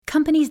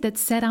Companies that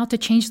set out to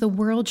change the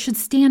world should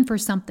stand for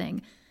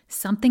something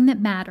that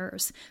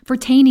matters. For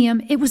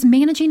Tanium, it was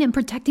managing and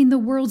protecting the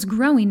world's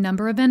growing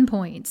number of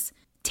endpoints.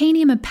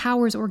 Tanium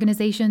empowers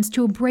organizations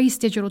to embrace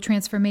digital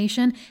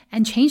transformation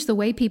and change the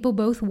way people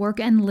both work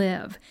and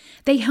live.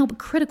 They help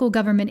critical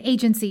government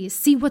agencies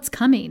see what's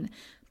coming,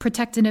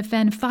 protect and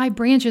defend 5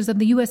 branches of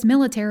the U.S.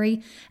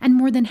 military, and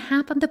more than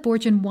half of the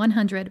Fortune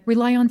 100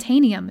 rely on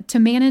Tanium to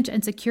manage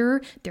and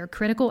secure their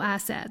critical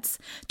assets.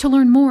 To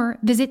learn more,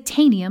 visit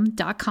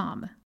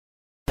Tanium.com.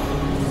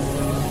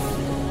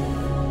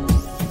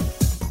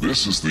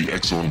 This is the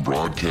X-Zone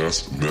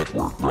Broadcast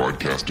Network,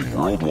 broadcasting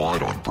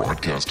worldwide on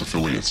broadcast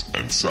affiliates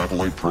and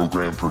satellite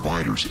program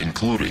providers,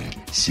 including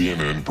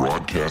CNN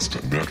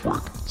Broadcast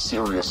Network,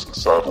 Sirius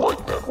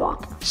Satellite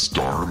Network,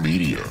 Star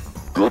Media,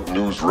 Good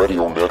News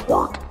Radio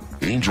Network,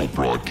 Angel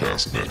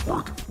Broadcast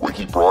Network,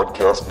 Wiki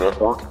Broadcast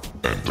Network,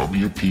 and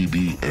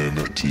WPBN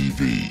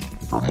TV.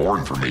 For more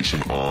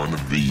information on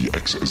the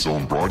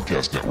X-Zone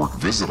Broadcast Network,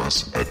 visit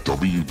us at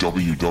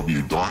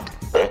www.xzbn.net.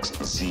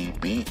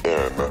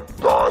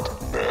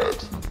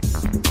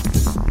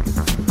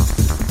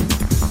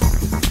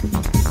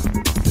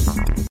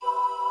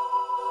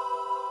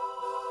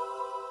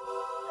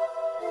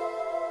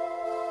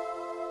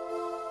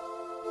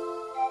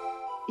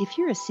 If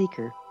you're a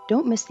seeker,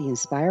 don't miss the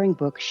inspiring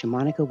book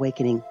Shamanic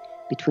Awakening,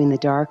 Between the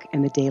Dark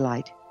and the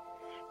Daylight.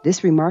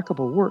 This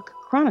remarkable work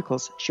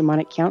chronicles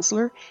shamanic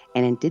counselor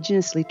and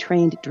indigenously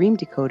trained dream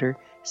decoder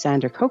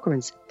Sandra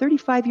Cochran's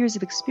 35 years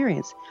of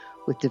experience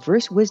with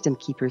diverse wisdom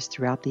keepers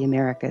throughout the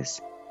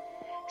Americas.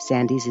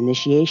 Sandy's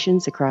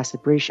initiations across the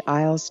British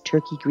Isles,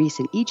 Turkey, Greece,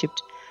 and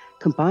Egypt,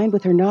 combined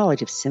with her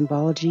knowledge of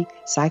symbology,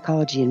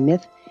 psychology, and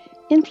myth,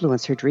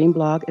 influence her dream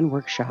blog and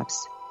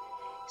workshops.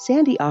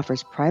 Sandy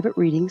offers private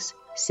readings,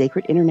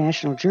 sacred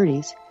international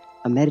journeys,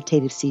 a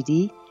meditative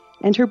CD,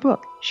 and her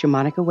book,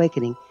 Shamanic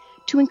Awakening,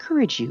 to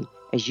encourage you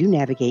as you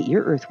navigate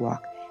your earth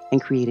walk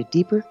and create a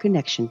deeper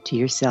connection to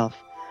yourself.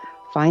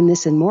 Find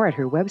this and more at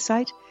her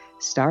website,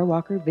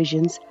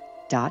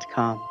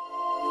 starwalkervisions.com.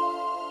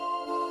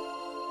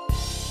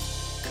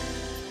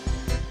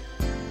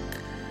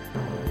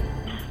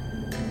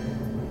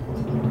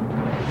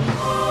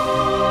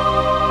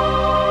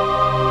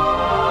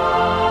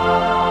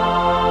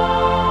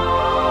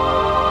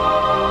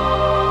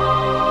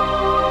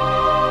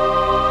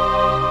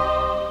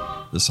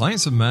 The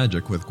Science of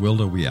Magic with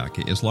Gwilda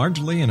Wiyaka is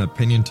largely an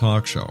opinion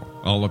talk show.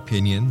 All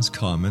opinions,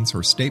 comments,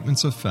 or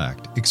statements of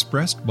fact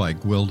expressed by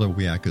Gwilda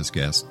Wiyaka's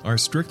guests are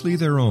strictly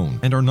their own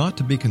and are not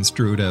to be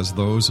construed as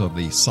those of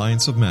the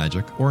Science of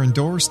Magic or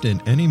endorsed in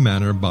any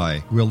manner by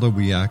Gwilda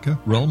Wiyaka,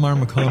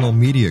 Relmar McConnell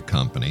Media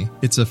Company,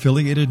 its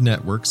affiliated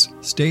networks,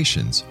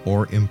 stations,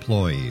 or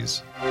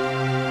employees.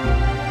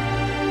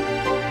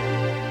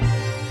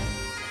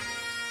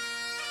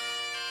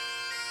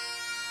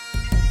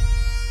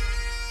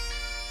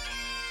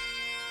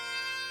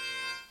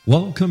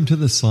 Welcome to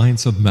the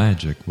Science of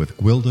Magic with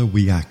Gwilda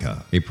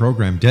Wiyaka, a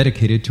program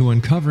dedicated to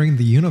uncovering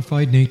the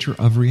unified nature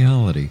of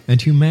reality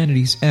and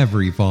humanity's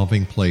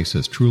ever-evolving place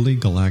as truly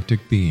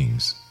galactic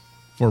beings.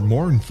 For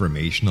more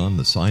information on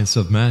the Science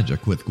of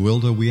Magic with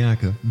Gwilda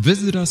Wiyaka,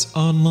 visit us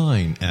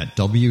online at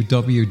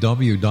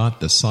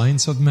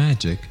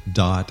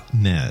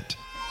www.thescienceofmagic.net.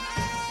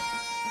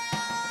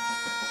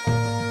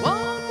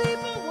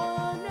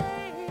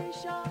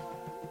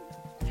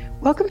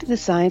 Welcome to the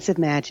Science of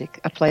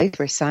Magic, a place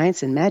where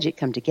science and magic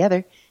come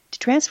together to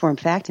transform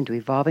fact into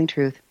evolving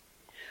truth.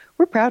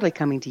 We're proudly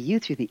coming to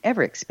you through the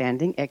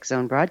ever-expanding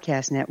X-Zone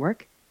Broadcast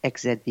Network,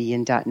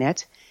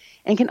 xzbn.net,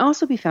 and can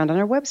also be found on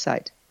our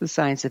website,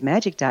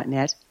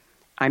 thescienceofmagic.net.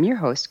 I'm your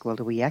host, Gwilda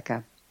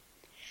Wiyaka.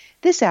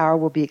 This hour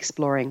we'll be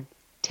exploring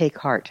Take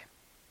Heart.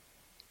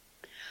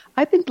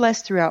 I've been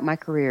blessed throughout my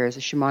career as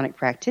a shamanic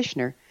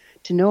practitioner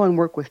to know and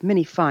work with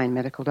many fine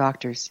medical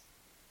doctors.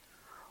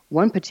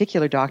 One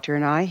particular doctor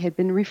and I had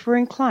been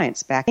referring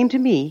clients back to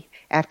me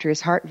after his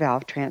heart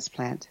valve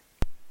transplant.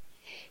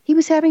 He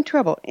was having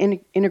trouble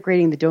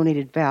integrating the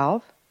donated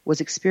valve,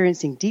 was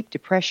experiencing deep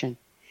depression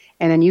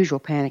and unusual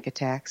panic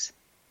attacks.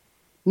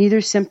 Neither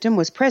symptom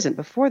was present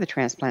before the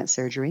transplant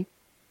surgery.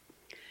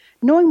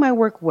 Knowing my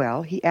work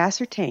well, he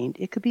ascertained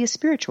it could be a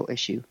spiritual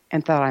issue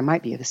and thought I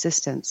might be of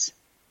assistance.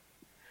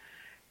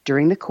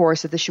 During the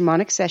course of the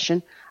shamanic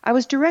session, I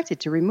was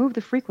directed to remove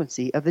the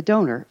frequency of the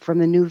donor from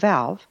the new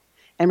valve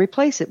and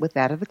replace it with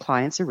that of the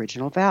client's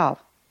original valve.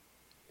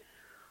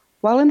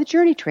 While in the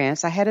journey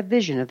trance, I had a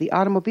vision of the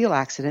automobile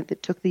accident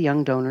that took the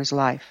young donor's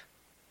life.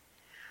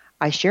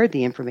 I shared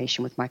the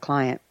information with my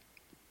client.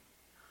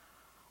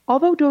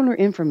 Although donor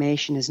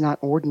information is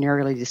not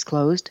ordinarily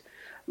disclosed,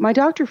 my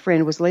doctor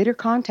friend was later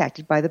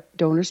contacted by the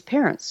donor's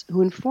parents,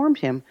 who informed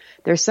him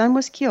their son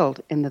was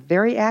killed in the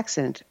very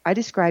accident I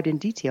described in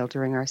detail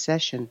during our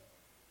session.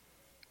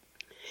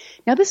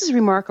 Now, this is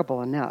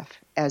remarkable enough,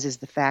 as is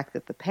the fact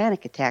that the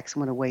panic attacks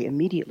went away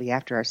immediately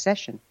after our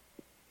session.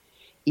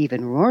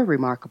 Even more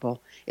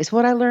remarkable is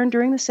what I learned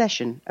during the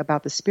session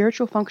about the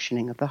spiritual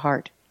functioning of the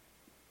heart.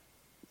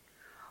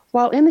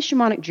 While in the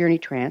shamanic journey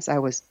trance, I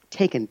was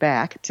taken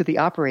back to the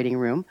operating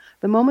room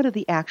the moment of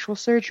the actual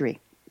surgery.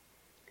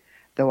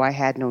 Though I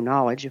had no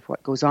knowledge of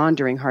what goes on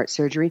during heart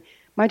surgery,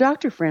 my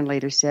doctor friend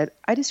later said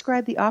I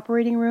described the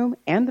operating room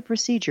and the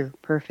procedure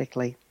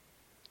perfectly.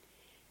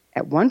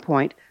 At one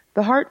point,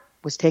 the heart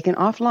was taken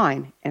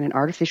offline and an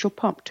artificial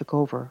pump took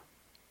over.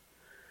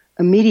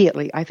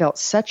 Immediately, I felt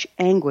such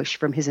anguish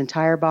from his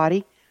entire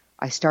body,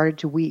 I started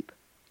to weep.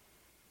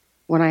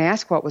 When I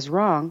asked what was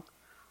wrong,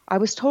 I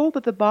was told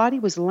that the body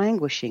was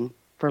languishing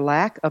for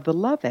lack of the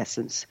love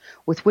essence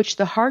with which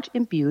the heart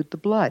imbued the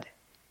blood.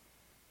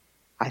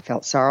 I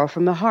felt sorrow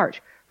from the heart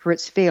for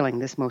its failing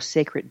this most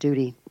sacred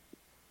duty.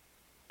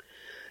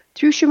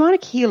 Through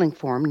shamanic healing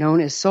form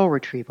known as soul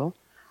retrieval,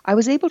 I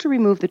was able to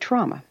remove the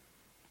trauma.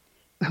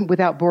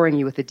 Without boring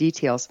you with the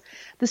details,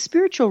 the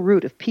spiritual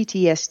root of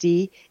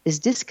PTSD is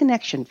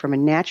disconnection from a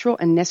natural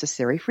and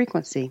necessary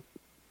frequency.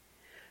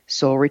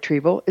 Soul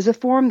retrieval is a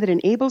form that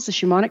enables the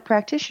shamanic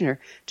practitioner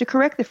to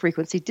correct the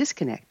frequency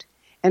disconnect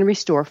and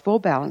restore full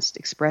balanced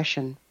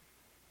expression.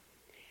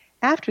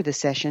 After the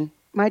session,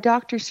 my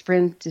doctor's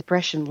friend's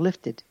depression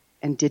lifted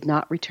and did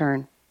not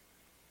return.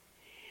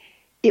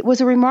 It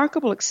was a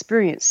remarkable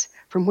experience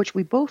from which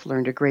we both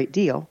learned a great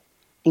deal,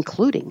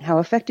 including how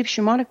effective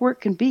shamanic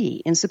work can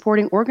be in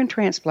supporting organ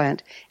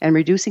transplant and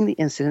reducing the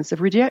incidence of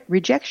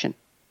rejection.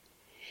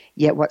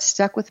 Yet what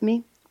stuck with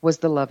me was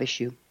the love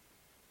issue.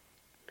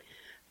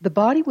 The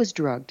body was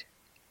drugged,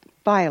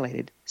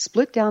 violated,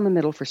 split down the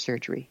middle for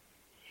surgery.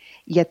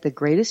 Yet the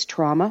greatest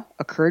trauma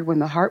occurred when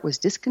the heart was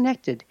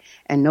disconnected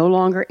and no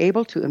longer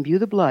able to imbue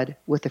the blood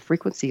with the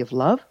frequency of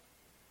love?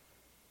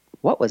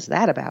 What was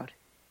that about?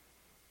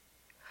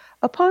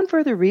 Upon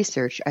further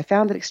research, I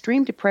found that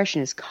extreme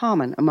depression is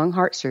common among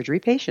heart surgery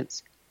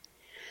patients.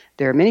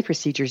 There are many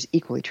procedures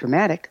equally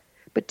traumatic,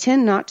 but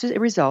tend not to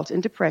result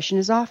in depression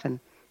as often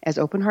as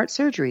open heart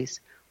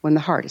surgeries when the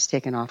heart is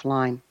taken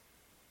offline.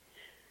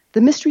 The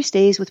mystery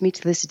stays with me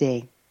to this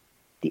day.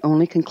 The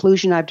only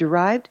conclusion I've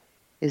derived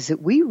is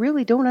that we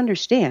really don't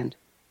understand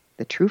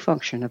the true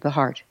function of the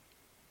heart.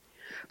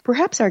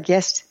 Perhaps our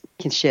guest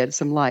can shed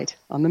some light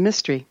on the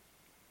mystery.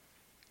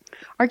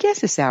 Our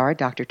guest this hour,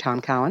 Dr. Tom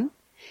Cowan,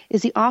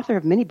 is the author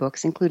of many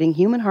books, including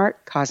Human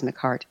Heart, Cosmic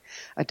Heart,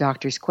 A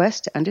Doctor's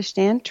Quest to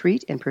Understand,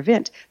 Treat, and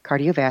Prevent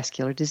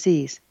Cardiovascular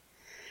Disease.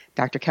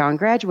 Dr. Cowan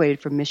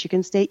graduated from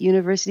Michigan State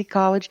University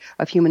College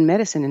of Human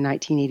Medicine in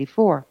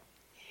 1984.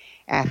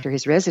 After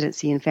his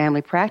residency in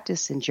family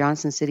practice in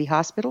Johnson City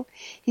Hospital,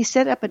 he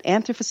set up an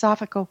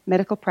Anthroposophical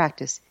Medical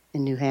Practice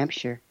in New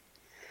Hampshire.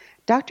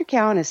 Dr.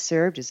 Cowan has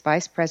served as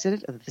Vice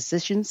President of the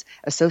Physicians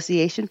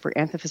Association for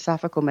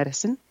Anthroposophical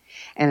Medicine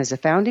and as a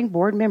founding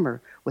board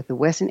member with the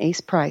Weston A.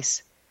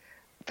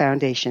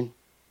 Foundation.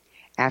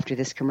 After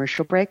this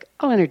commercial break,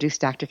 I'll introduce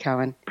Dr.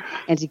 Cowan,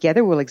 and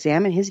together we'll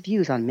examine his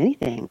views on many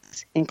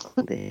things,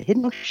 including the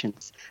hidden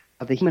emotions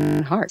of the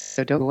human heart.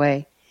 So don't go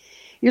away.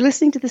 You're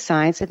listening to The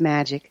Science of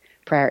Magic.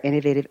 Prior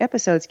innovative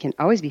episodes can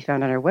always be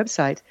found on our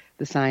website,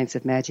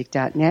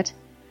 thescienceofmagic.net.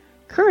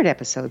 Current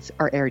episodes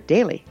are aired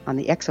daily on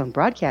the X-Zone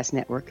Broadcast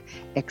Network,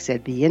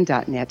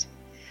 xzbn.net.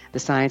 The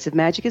Science of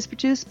Magic is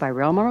produced by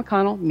Relmar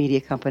McConnell Media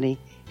Company,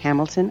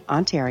 Hamilton,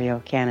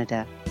 Ontario,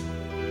 Canada.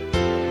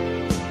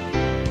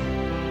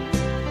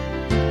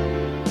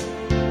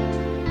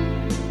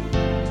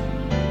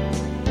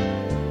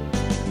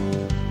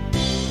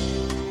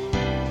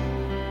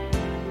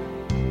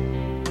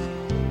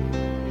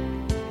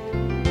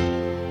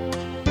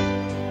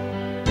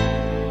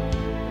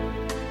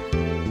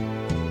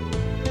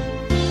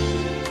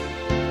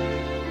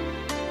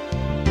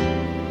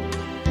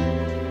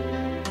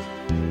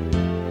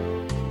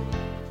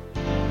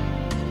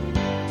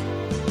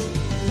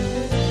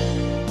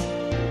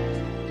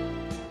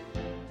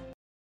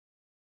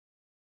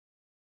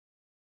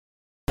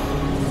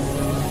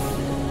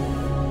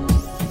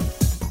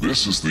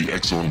 This is the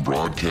X-Zone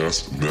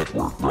Broadcast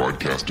Network,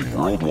 broadcasting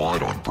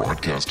worldwide on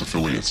broadcast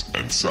affiliates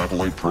and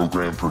satellite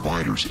program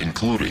providers,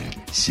 including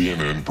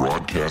CNN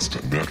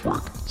Broadcast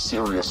Network,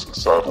 Sirius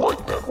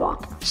Satellite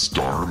Network,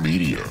 Star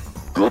Media,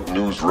 Good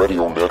News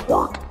Radio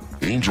Network,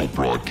 Angel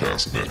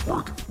Broadcast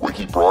Network,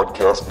 Wiki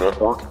Broadcast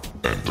Network,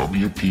 and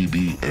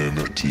WPBN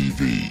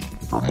TV.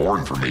 For more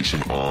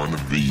information on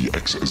the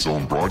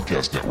X-Zone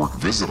Broadcast Network,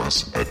 visit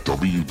us at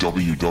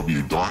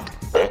www.xzbn.net.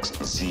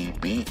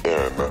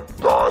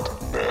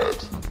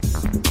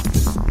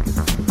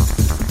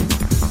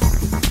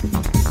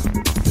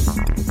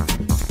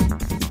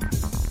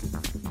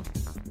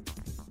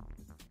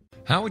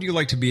 How would you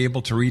like to be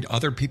able to read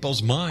other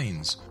people's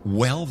minds?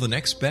 Well, the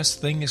next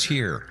best thing is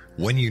here.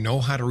 When you know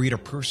how to read a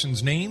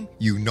person's name,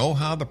 you know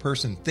how the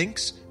person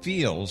thinks,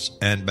 feels,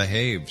 and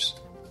behaves.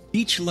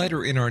 Each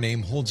letter in our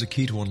name holds a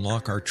key to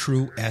unlock our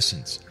true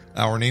essence.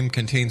 Our name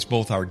contains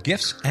both our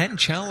gifts and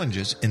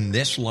challenges in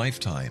this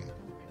lifetime.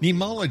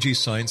 Mnemology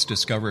science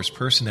discovers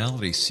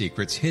personality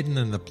secrets hidden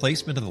in the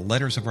placement of the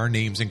letters of our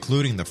names,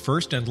 including the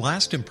first and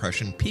last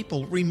impression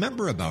people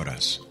remember about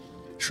us.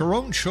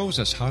 Sharon shows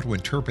us how to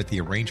interpret the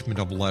arrangement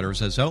of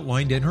letters as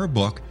outlined in her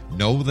book,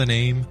 Know the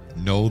Name,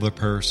 Know the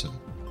Person.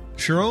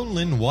 Sharon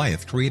Lynn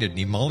Wyeth created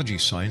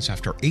nemology science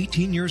after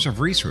 18 years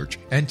of research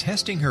and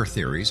testing her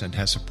theories, and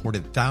has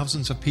supported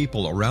thousands of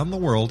people around the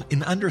world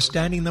in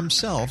understanding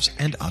themselves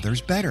and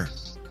others better.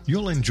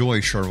 You'll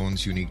enjoy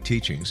Sharon's unique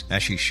teachings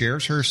as she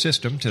shares her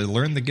system to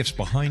learn the gifts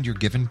behind your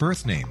given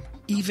birth name.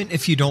 Even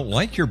if you don't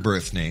like your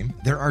birth name,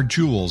 there are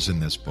jewels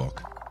in this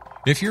book.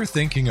 If you're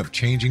thinking of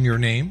changing your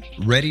name,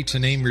 ready to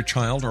name your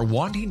child, or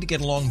wanting to get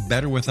along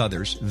better with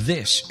others,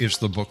 this is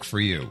the book for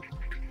you.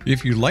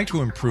 If you'd like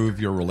to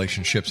improve your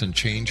relationships and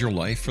change your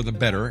life for the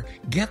better,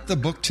 get the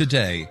book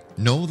today,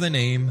 Know the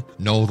Name,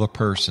 Know the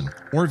Person,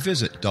 or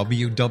visit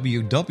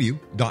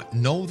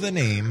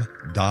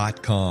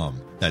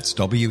www.knowthename.com. That's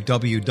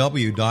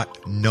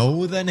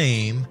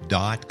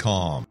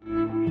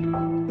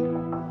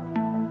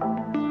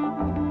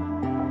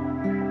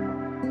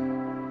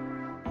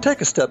www.knowthename.com. Take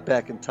a step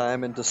back in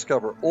time and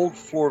discover old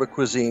Florida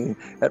cuisine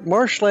at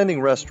Marsh Landing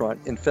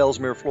Restaurant in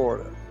Fellsmere,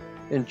 Florida.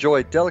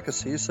 Enjoy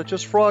delicacies such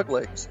as frog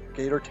legs,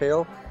 gator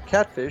tail,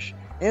 catfish,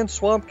 and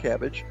swamp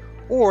cabbage,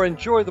 or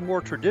enjoy the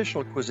more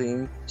traditional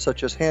cuisine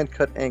such as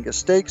hand-cut Angus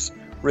steaks,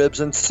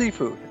 ribs, and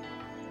seafood.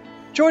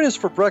 Join us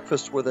for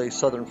breakfast with a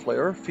southern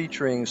flair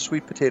featuring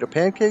sweet potato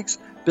pancakes,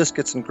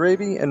 biscuits and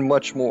gravy, and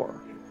much more.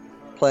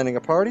 Planning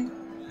a party?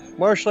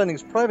 Marsh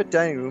Landing's private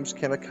dining rooms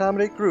can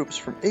accommodate groups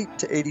from 8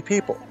 to 80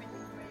 people.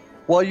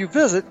 While you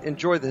visit,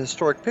 enjoy the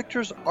historic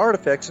pictures,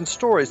 artifacts, and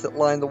stories that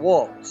line the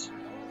walls.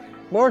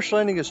 Marsh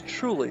Landing is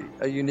truly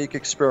a unique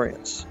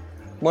experience.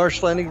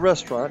 Marsh Landing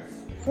Restaurant,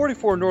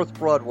 44 North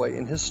Broadway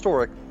in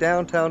historic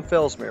downtown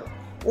Fellsmere,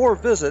 or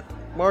visit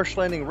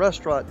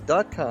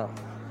marshlandingrestaurant.com.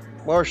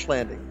 Marsh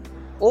Landing,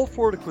 old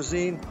Florida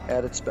cuisine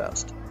at its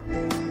best.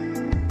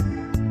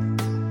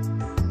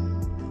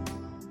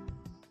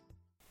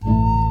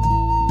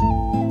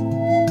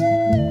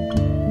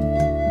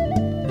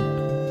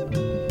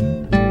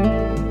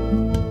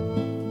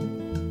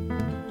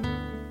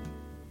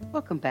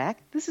 Welcome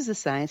back. This is The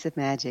Science of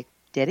Magic,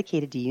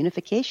 dedicated to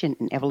unification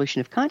and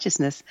evolution of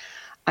consciousness.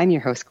 I'm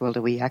your host,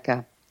 Gwilda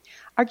Wiyaka.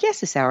 Our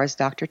guest this hour is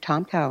Dr.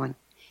 Tom Cowan.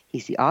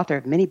 He's the author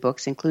of many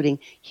books, including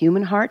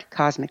Human Heart,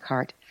 Cosmic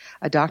Heart,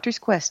 A Doctor's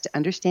Quest to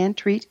Understand,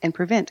 Treat, and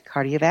Prevent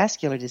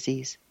Cardiovascular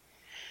Disease.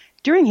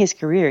 During his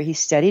career, he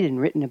studied and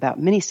written about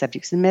many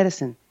subjects in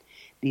medicine.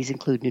 These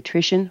include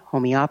nutrition,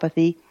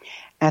 homeopathy,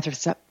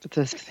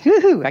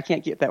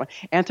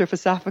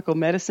 Anthroposophical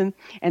Medicine,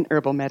 and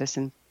herbal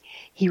medicine.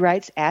 He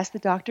writes Ask the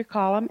Doctor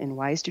column in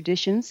Wise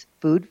Traditions,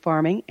 Food,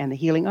 Farming, and the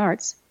Healing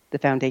Arts, the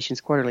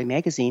Foundation's quarterly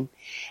magazine,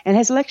 and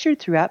has lectured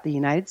throughout the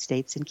United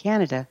States and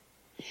Canada.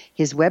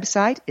 His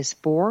website is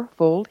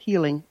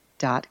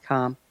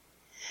fourfoldhealing.com.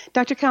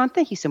 Dr. Cowan,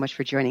 thank you so much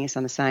for joining us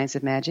on The Science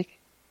of Magic.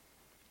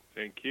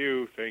 Thank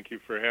you. Thank you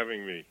for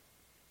having me.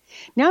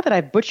 Now that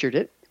I've butchered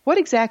it, what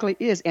exactly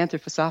is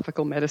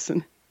Anthroposophical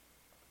Medicine?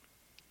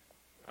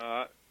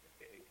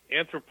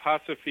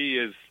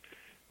 Anthroposophy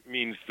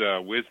means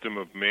the wisdom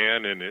of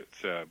man, and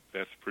that's a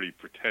pretty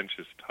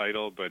pretentious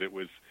title, but it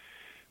was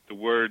the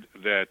word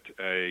that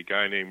a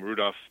guy named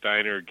Rudolf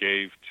Steiner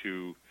gave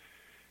to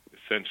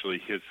essentially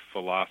his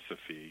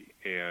philosophy,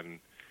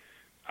 and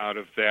out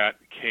of that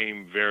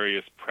came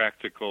various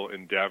practical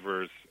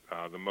endeavors.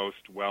 The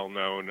most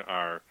well-known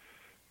are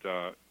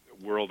the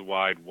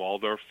worldwide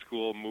Waldorf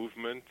School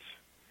movement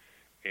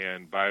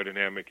and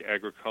biodynamic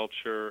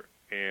agriculture,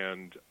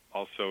 and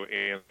also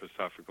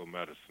anthroposophical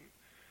medicine.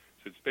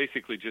 So it's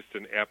basically just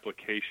an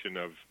application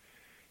of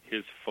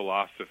his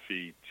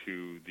philosophy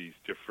to these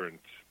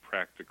different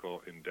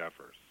practical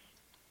endeavors.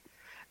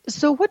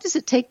 So what does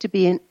it take to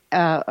be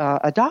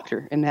a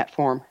doctor in that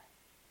form?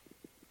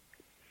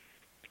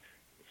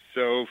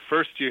 So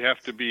first you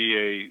have to be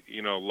a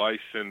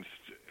licensed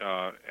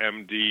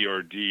MD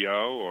or DO,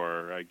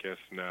 or I guess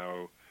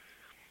now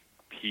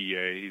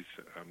PAs.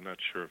 I'm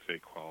not sure if they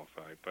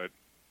qualify, but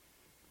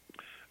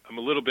I'm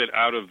a little bit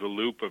out of the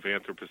loop of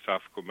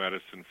anthroposophical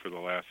medicine for the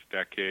last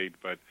decade,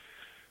 but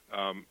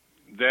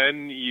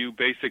then you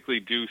basically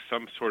do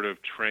some sort of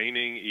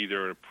training,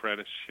 either an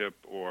apprenticeship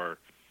or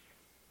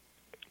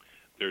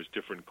there's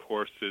different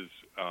courses.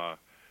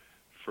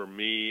 For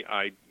me,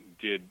 I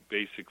did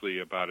basically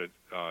about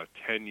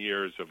 10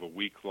 years of a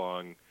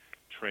week-long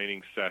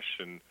training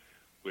session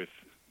with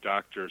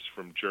doctors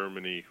from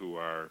Germany who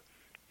are,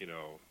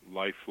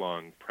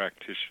 lifelong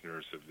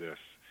practitioners of this.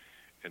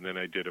 And then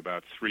I did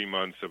about 3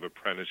 months of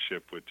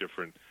apprenticeship with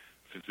different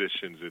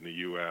physicians in the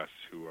U.S.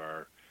 who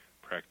are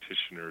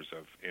practitioners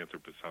of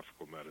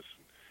anthroposophical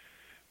medicine.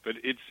 But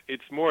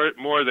it's more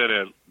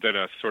than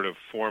a sort of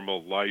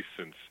formal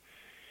license.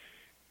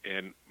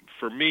 And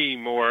for me,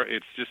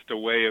 it's just a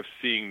way of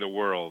seeing the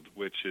world,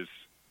 which is,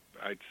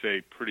 I'd say,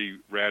 pretty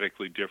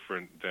radically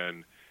different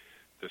than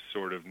the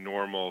sort of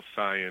normal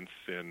science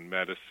and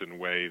medicine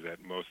way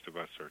that most of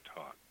us are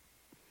taught.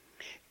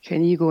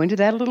 Can you go into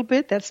that a little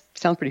bit? That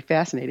sounds pretty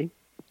fascinating.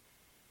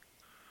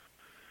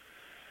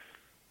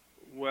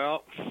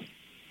 Well,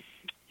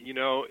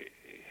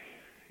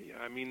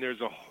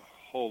 there's a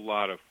whole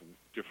lot of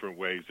different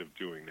ways of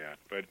doing that.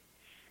 But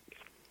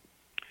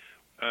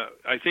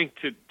I think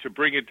to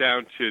bring it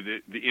down to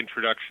the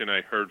introduction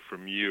I heard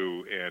from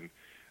you, and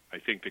I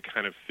think the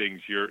kind of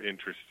things you're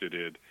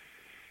interested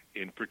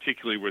in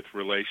particularly with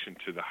relation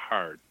to the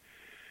heart.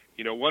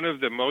 One of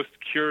the most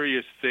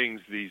curious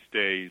things these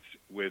days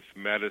with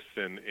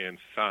medicine and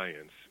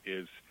science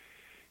is,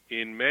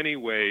 in many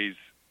ways,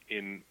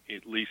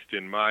 at least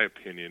in my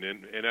opinion,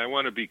 and I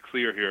want to be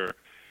clear here,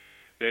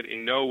 that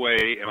in no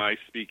way am I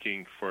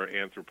speaking for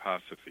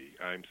anthroposophy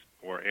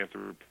or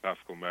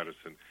anthroposophical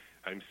medicine.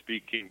 I'm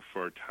speaking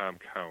for Tom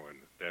Cowan.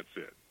 That's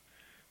it.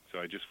 So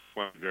I just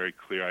want to be very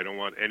clear. I don't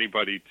want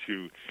anybody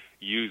to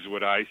use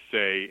what I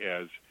say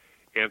as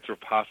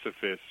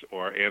anthroposophists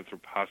or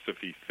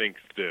anthroposophy thinks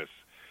this.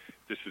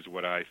 This is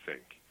what I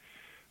think.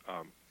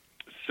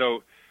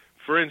 So,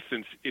 for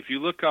instance, if you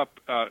look up,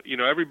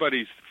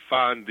 everybody's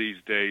fond these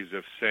days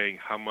of saying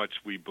how much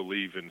we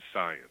believe in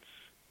science.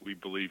 We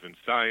believe in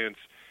science.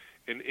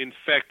 And in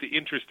fact, the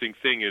interesting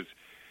thing is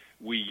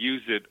we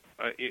use it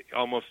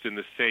almost in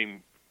the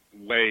same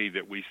way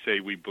that we say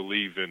we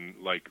believe in,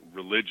 like,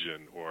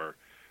 religion or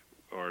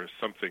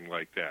something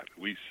like that.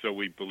 So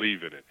we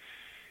believe in it.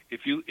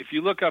 If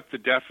you look up the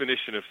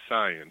definition of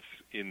science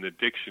in the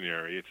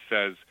dictionary, it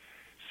says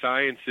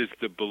science is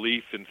the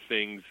belief in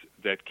things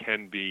that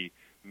can be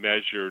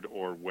measured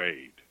or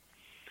weighed.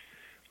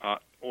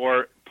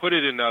 Or put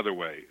it another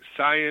way,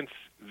 science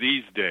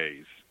these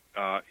days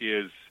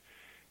is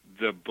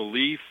the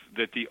belief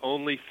that the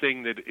only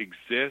thing that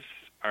exists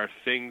are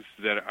things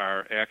that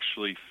are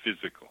actually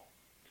physical,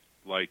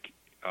 like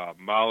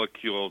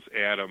molecules,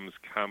 atoms,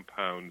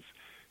 compounds,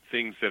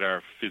 things that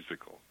are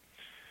physical.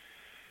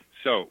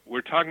 So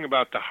we're talking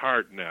about the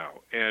heart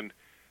now, and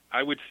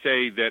I would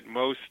say that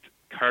most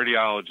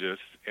cardiologists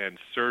and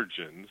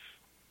surgeons,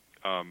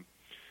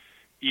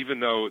 even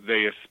though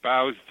they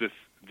espouse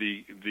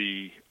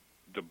the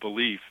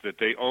belief that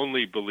they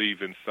only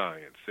believe in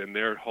science, and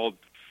their whole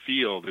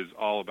field is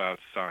all about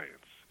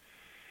science,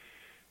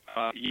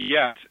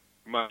 yet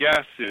my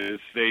guess is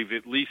they've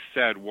at least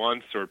said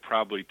once or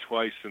probably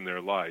twice in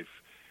their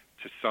life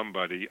to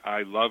somebody,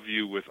 "I love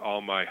you with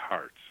all my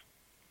heart."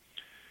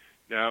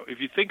 Now,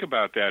 if you think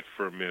about that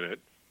for a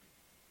minute,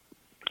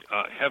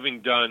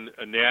 having done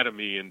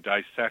anatomy and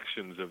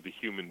dissections of the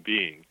human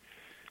being,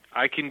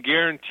 I can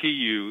guarantee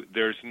you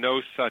there's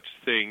no such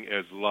thing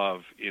as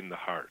love in the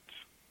heart.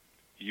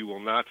 You will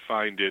not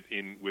find it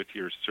with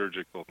your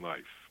surgical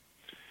knife.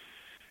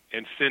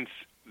 And since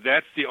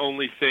that's the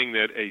only thing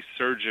that a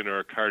surgeon or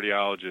a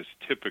cardiologist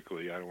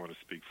typically, I don't want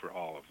to speak for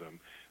all of them,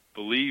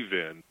 believe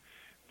in,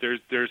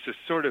 there's a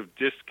sort of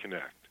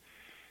disconnect.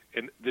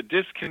 And the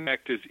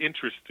disconnect is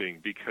interesting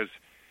because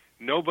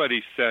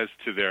nobody says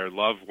to their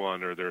loved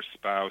one or their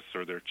spouse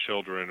or their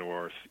children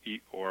or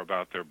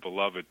about their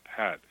beloved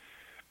pet,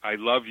 "I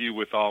love you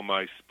with all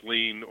my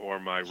spleen or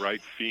my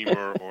right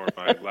femur or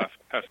my left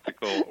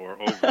testicle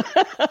or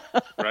ovary,"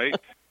 right?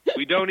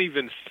 We don't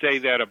even say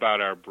that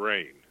about our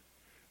brain.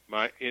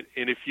 And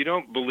if you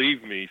don't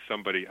believe me,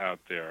 somebody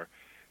out there,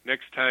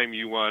 next time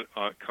you want,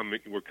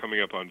 we're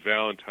coming up on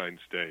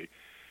Valentine's Day,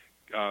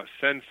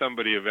 send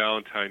somebody a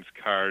Valentine's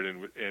card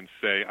and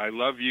say, "I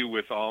love you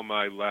with all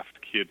my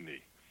left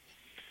kidney."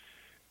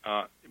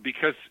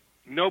 Because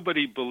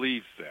nobody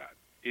believes that.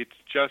 It's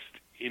just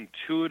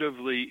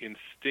intuitively,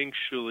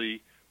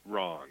 instinctually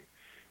wrong.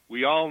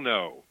 We all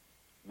know,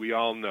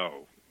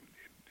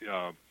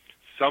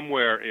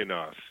 somewhere in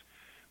us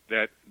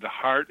that the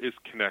heart is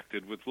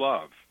connected with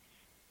love.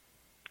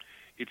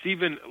 It's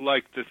even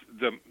like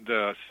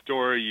the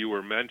story you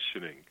were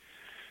mentioning.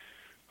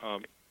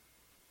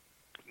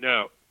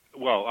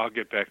 I'll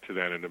get back to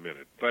that in a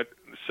minute. But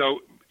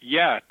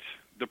yet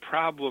the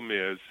problem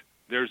is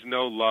there's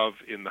no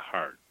love in the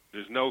heart.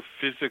 There's no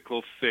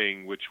physical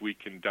thing which we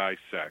can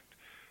dissect.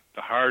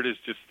 The heart is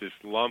just this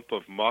lump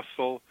of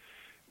muscle,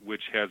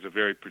 which has a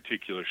very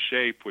particular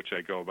shape, which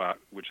I go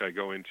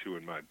into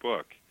in my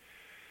book.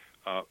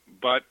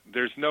 But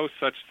there's no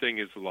such thing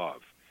as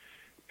love.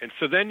 And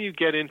so then you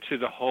get into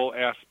the whole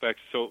aspect.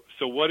 So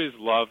what is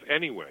love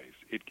anyways?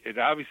 It's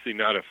obviously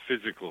not a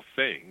physical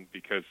thing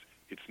because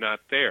it's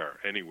not there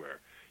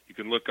anywhere. You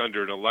can look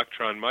under an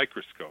electron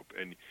microscope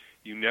and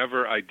you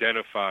never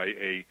identify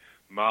a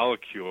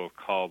molecule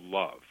called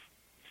love.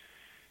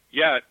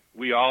 Yet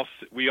we all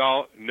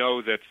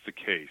know that's the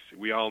case.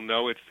 We all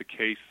know it's the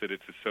case that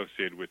it's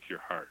associated with your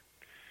heart.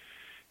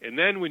 And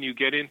then when you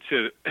get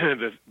into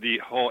the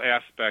whole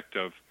aspect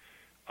of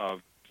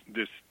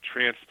this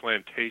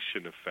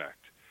transplantation effect,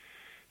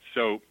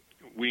 so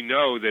we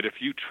know that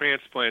if you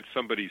transplant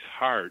somebody's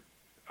heart,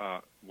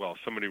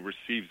 somebody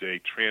receives a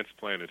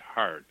transplanted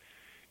heart,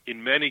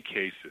 in many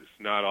cases,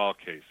 not all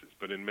cases,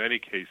 but in many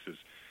cases,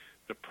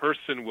 the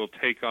person will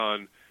take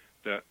on,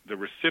 the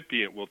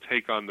recipient will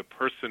take on the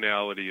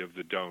personality of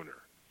the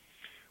donor,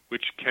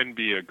 which can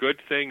be a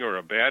good thing or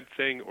a bad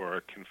thing or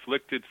a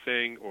conflicted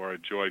thing or a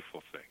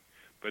joyful thing.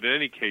 But in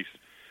any case,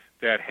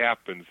 that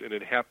happens, and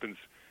it happens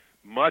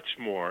much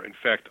more, in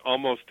fact,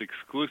 almost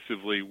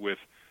exclusively with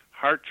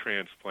heart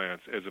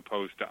transplants as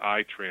opposed to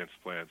eye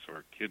transplants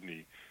or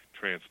kidney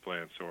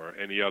transplants or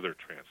any other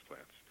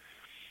transplants.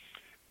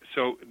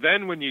 So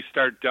then when you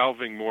start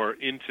delving more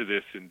into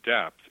this in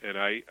depth, and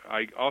I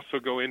also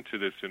go into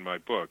this in my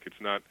book,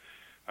 it's not,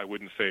 I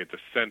wouldn't say it's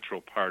a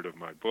central part of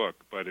my book,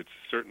 but it's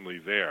certainly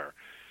there.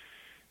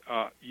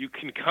 You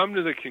can come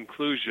to the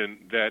conclusion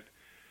that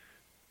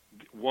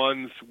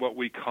what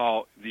we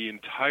call the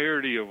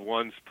entirety of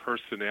one's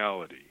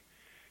personality,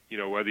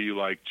 whether you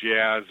like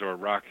jazz or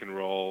rock and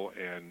roll,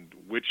 and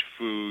which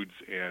foods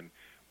and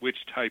which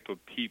type of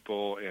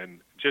people, and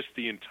just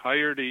the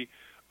entirety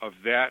of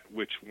that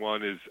which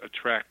one is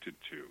attracted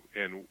to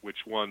and which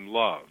one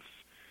loves,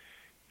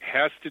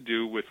 has to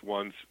do with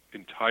one's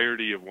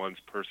entirety of one's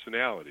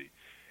personality.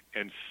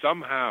 And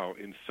somehow,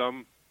 in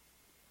some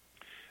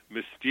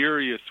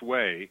mysterious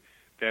way,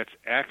 that's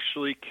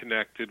actually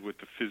connected with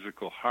the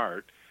physical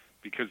heart,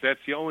 because that's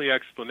the only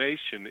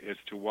explanation as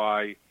to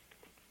why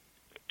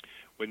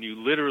when you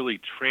literally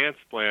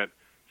transplant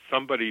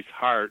somebody's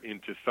heart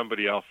into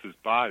somebody else's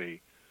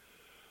body,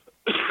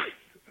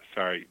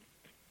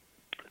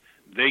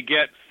 they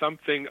get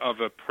something of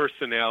a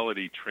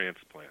personality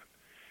transplant.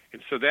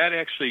 And so that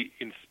actually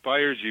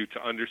inspires you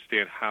to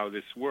understand how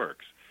this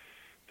works.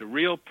 The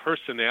real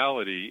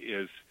personality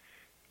is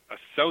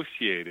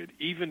associated,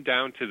 even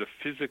down to the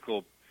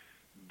physical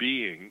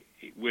being,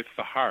 with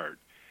the heart.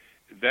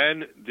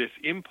 Then this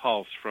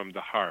impulse from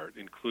the heart,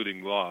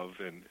 including love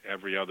and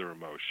every other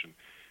emotion,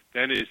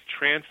 then is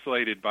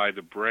translated by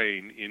the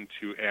brain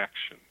into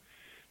action.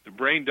 The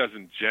brain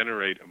doesn't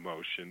generate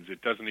emotions.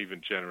 It doesn't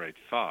even generate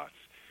thoughts.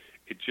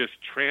 It just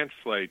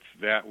translates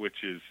that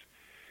which is,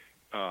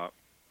 in a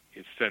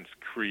sense,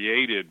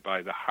 created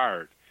by the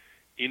heart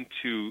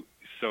into,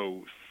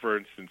 so for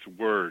instance,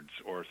 words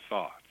or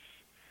thoughts.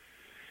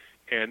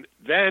 And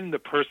then the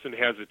person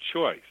has a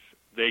choice.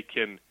 They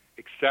can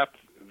accept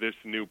this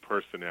new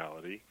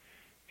personality,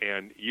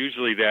 and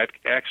usually that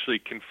actually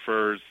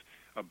confers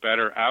a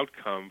better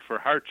outcome for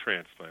heart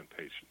transplant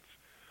patients.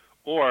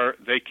 Or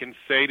they can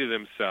say to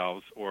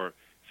themselves, or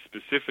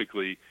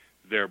specifically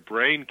their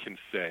brain can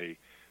say,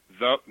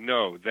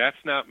 no,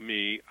 that's not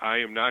me. I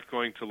am not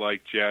going to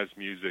like jazz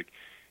music,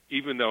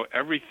 even though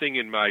everything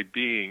in my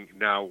being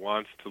now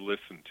wants to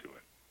listen to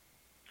it.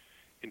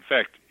 In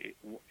fact,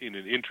 in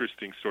an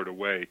interesting sort of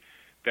way,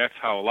 that's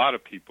how a lot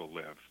of people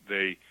live.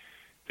 They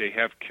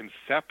have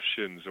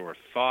conceptions or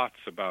thoughts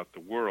about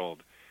the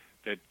world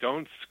that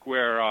don't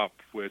square up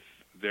with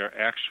their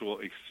actual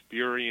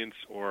experience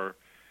or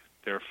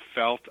their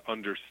felt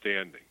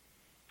understanding.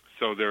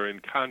 So they're in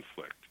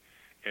conflict,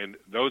 and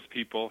those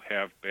people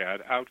have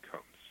bad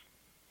outcomes.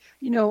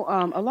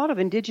 A lot of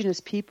indigenous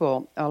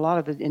people, a lot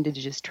of the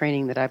indigenous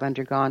training that I've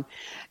undergone,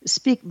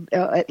 speak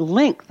at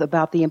length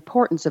about the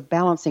importance of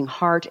balancing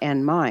heart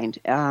and mind.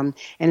 And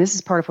this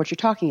is part of what you're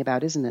talking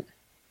about, isn't it?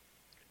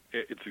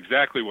 It's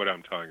exactly what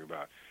I'm talking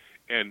about.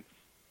 And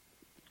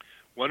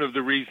one of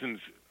the reasons,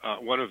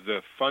 one of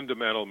the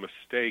fundamental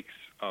mistakes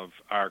of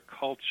our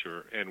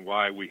culture and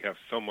why we have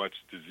so much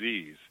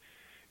disease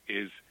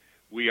is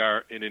we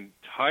are an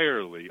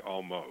entirely,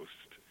 almost,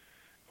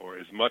 or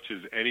as much as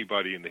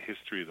anybody in the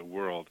history of the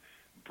world,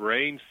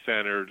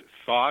 brain-centered,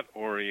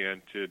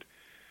 thought-oriented,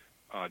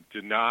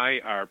 deny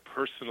our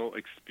personal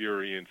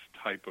experience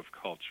type of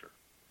culture.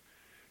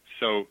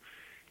 So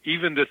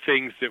even the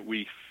things that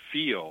we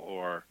feel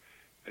or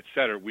et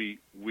cetera, we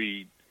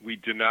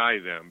deny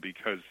them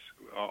because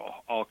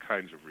all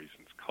kinds of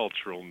reasons,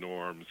 cultural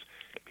norms,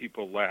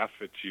 people laugh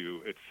at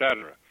you, et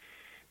cetera.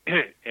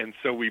 And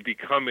so we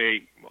become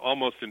a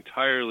almost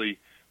entirely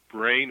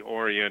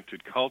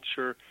brain-oriented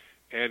culture.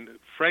 And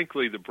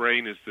frankly, the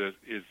brain is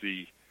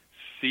the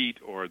seat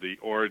or the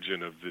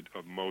origin of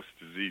most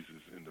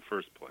diseases in the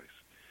first place.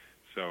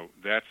 So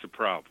that's a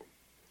problem.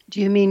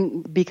 Do you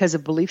mean because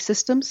of belief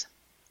systems?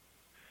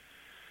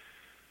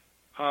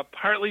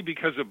 Partly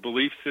because of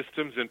belief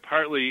systems, and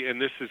partly,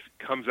 and this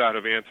comes out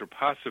of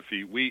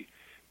anthroposophy, we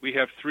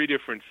have three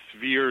different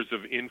spheres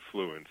of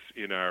influence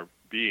in our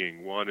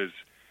being. One is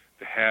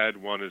the head,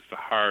 one is the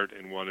heart,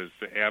 and one is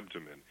the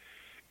abdomen.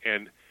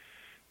 And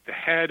the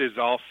head is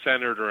all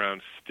centered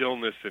around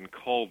stillness and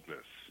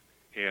coldness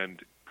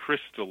and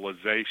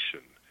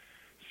crystallization.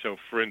 So,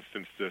 for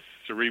instance, the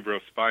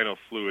cerebrospinal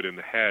fluid in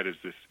the head is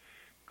this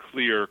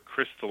clear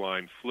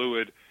crystalline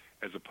fluid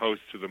as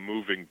opposed to the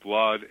moving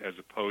blood, as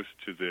opposed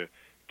to the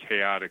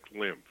chaotic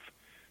lymph.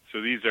 So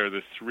these are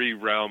the three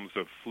realms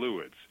of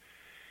fluids.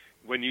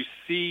 When you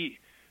see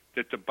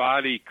that the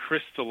body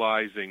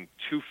crystallizing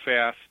too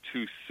fast,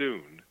 too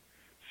soon,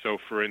 so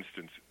for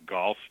instance,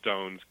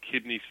 gallstones,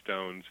 kidney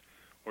stones,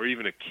 or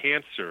even a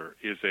cancer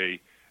is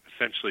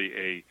essentially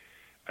a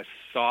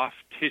soft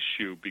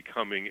tissue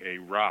becoming a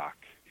rock,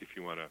 if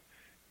you want to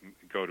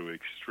go to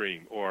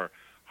extreme, or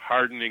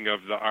hardening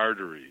of the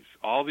arteries.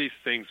 All these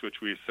things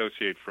which we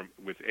associate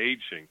with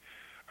aging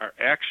are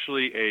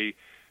actually a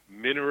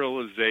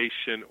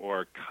mineralization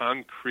or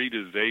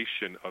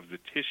concretization of the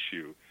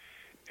tissue,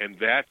 and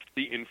that's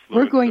the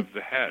influence of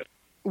the head.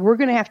 We're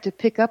going to have to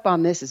pick up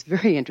on this. It's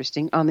very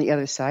interesting on the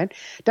other side.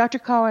 Dr.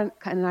 Cowan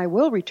and I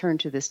will return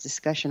to this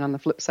discussion on the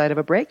flip side of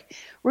a break.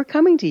 We're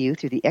coming to you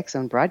through the X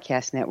Zone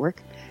Broadcast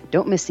Network.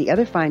 Don't miss the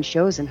other fine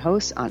shows and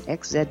hosts on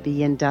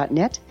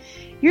xzbn.net.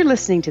 You're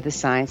listening to The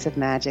Science of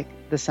Magic,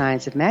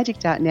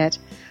 thescienceofmagic.net.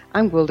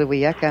 I'm Gwilda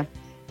Wiyaka.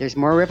 There's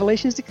more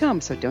revelations to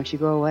come, so don't you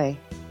go away.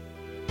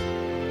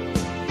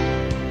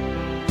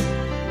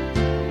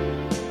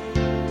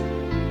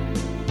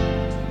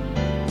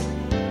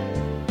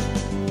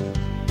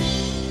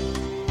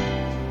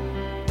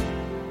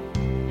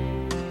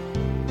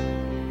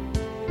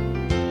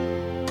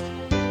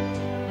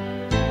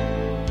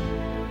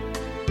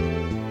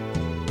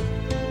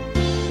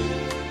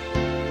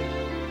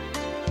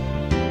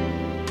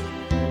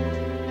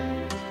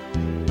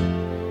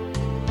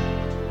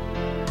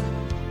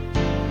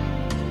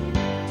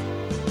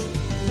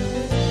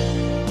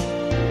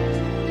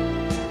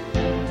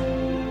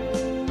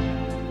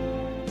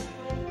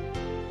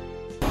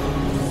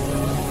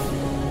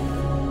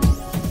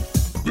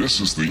 This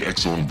is the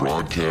X Zone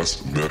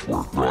Broadcast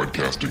Network,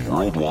 broadcasting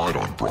worldwide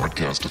on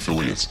broadcast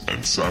affiliates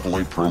and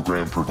satellite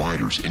program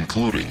providers,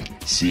 including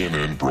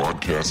CNN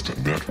Broadcast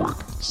Network,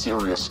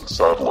 Sirius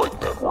Satellite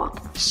Network,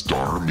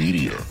 Star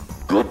Media,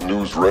 Good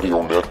News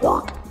Radio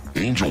Network,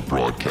 Angel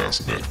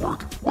Broadcast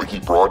Network, Wiki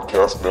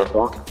Broadcast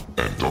Network,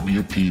 and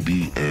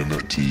WPBN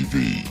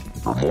TV.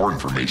 For more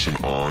information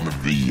on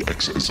the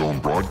X Zone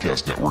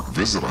Broadcast Network,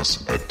 visit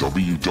us at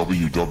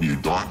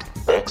www.xzbn.net.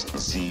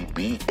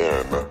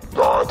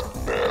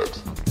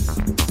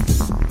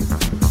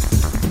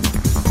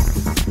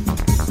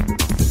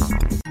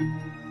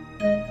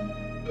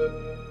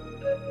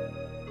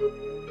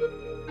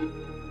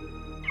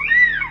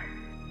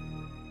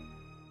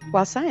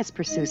 While science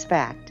pursues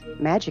fact,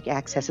 magic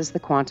accesses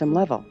the quantum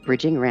level,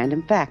 bridging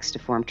random facts to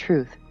form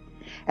truth.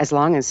 As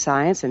long as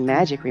science and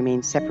magic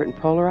remain separate and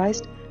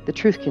polarized, the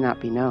truth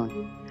cannot be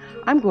known.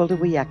 I'm Gwilda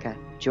Wiyaka.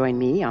 Join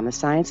me on the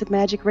Science of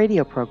Magic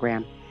radio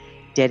program,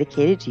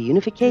 dedicated to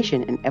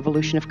unification and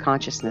evolution of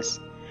consciousness.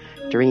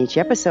 During each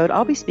episode,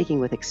 I'll be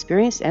speaking with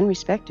experienced and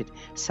respected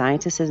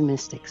scientists and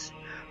mystics.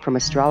 From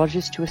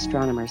astrologers to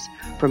astronomers,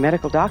 from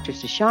medical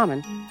doctors to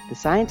shaman, the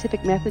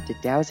scientific method to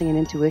dowsing and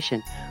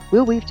intuition,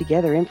 we'll weave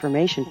together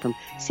information from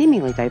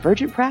seemingly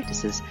divergent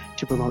practices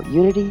to promote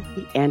unity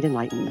and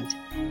enlightenment.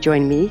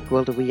 Join me,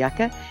 Gwilda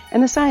Wiyaka,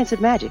 and the Science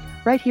of Magic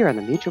right here on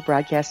the Mutual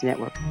Broadcast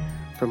Network.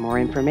 For more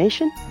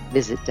information,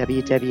 visit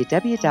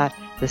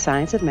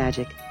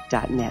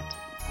www.thescienceofmagic.net.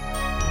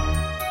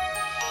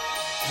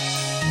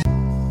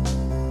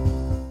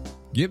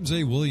 Gibbs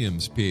A.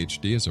 Williams,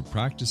 Ph.D., is a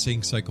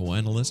practicing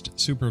psychoanalyst,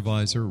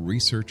 supervisor,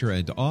 researcher,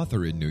 and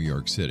author in New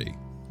York City.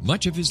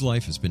 Much of his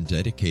life has been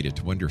dedicated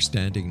to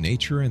understanding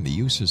nature and the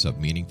uses of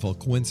meaningful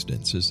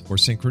coincidences or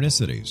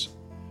synchronicities.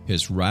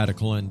 His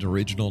radical and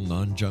original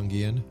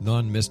non-Jungian,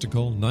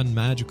 non-mystical,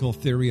 non-magical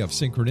theory of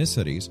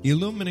synchronicities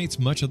illuminates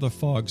much of the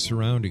fog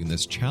surrounding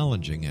this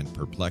challenging and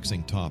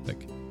perplexing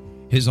topic.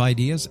 His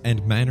ideas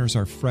and manners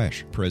are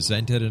fresh,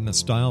 presented in a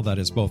style that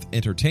is both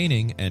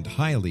entertaining and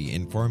highly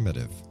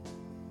informative.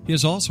 He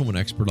is also an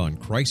expert on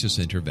crisis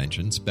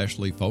intervention,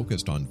 specially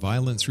focused on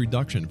violence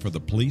reduction for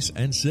the police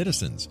and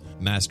citizens,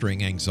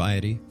 mastering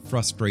anxiety,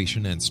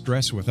 frustration, and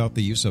stress without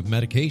the use of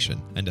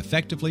medication, and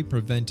effectively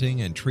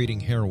preventing and treating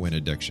heroin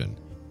addiction.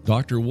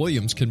 Dr.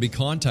 Williams can be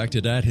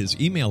contacted at his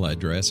email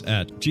address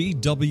at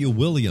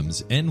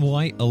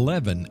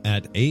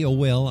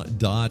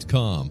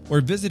gwwilliamsny11@aol.com or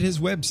visit his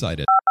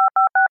website at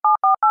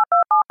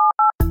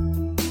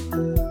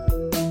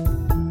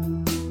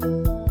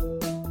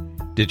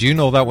Did you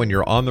know that when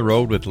you're on the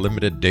road with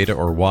limited data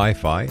or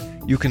Wi-Fi,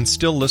 you can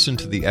still listen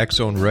to the X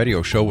Zone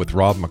Radio Show with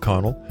Rob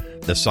McConnell,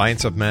 The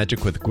Science of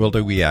Magic with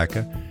Gwilda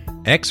Wiyaka,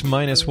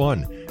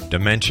 X-1,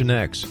 Dimension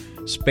X,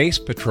 Space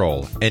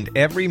Patrol, and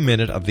every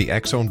minute of the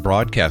X Zone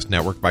Broadcast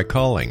Network by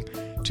calling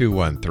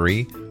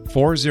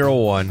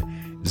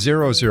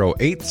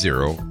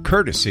 213-401-0080,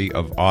 courtesy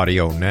of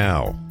Audio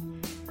Now.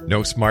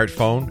 No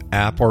smartphone,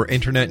 app, or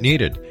internet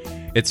needed.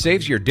 It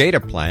saves your data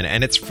plan,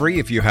 and it's free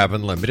if you have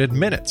unlimited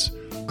minutes.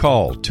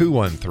 Call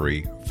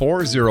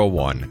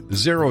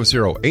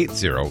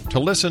 213-401-0080 to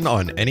listen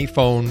on any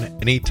phone,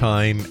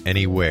 anytime,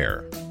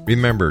 anywhere.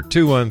 Remember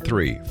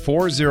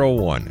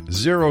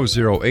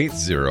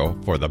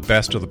 213-401-0080 for the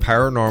best of the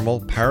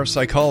paranormal,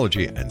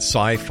 parapsychology, and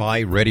sci-fi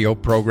radio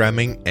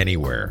programming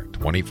anywhere,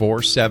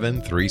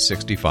 24/7,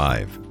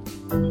 365.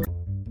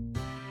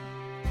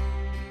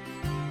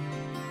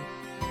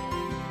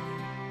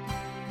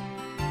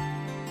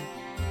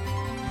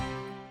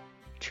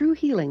 True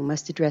healing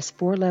must address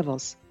 4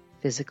 levels: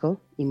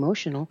 physical,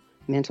 emotional,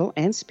 mental,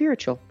 and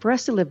spiritual, for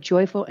us to live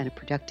joyful and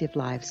productive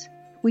lives.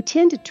 We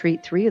tend to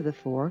treat 3 of the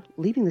 4,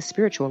 leaving the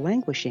spiritual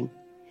languishing.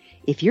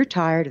 If you're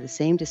tired of the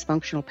same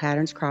dysfunctional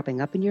patterns cropping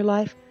up in your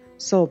life,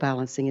 Soul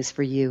Balancing is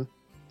for you.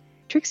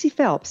 Trixie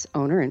Phelps,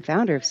 owner and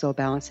founder of Soul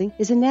Balancing,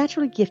 is a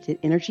naturally gifted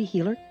energy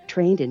healer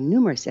trained in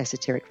numerous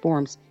esoteric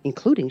forms,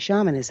 including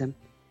shamanism.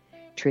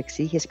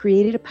 Trixie has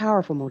created a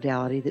powerful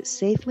modality that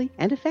safely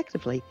and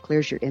effectively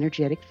clears your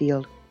energetic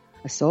field.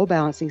 A soul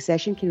balancing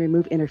session can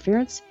remove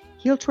interference,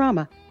 heal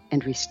trauma,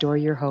 and restore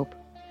your hope.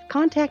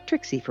 Contact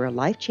Trixie for a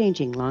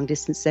life-changing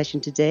long-distance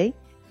session today,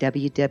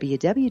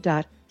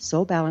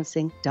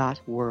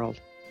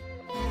 www.soulbalancing.world.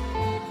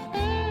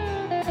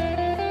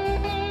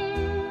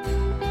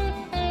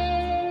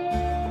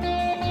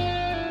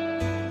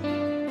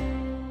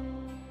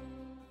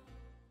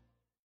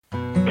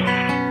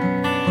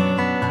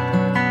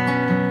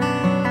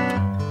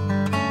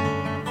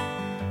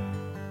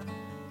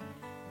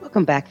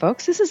 Welcome back,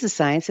 folks. This is the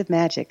Science of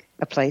Magic,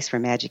 a place where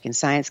magic and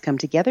science come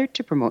together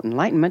to promote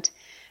enlightenment.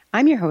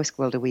 I'm your host,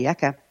 Gwilda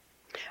Wiyaka.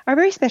 Our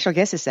very special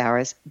guest this hour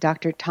is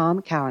Dr.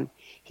 Tom Cowan.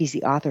 He's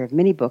the author of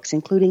many books,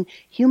 including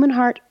Human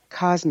Heart,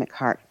 Cosmic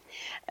Heart.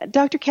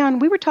 Dr. Cowan,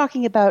 we were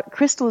talking about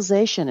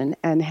crystallization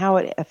and how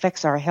it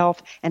affects our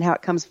health and how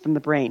it comes from the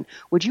brain.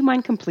 Would you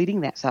mind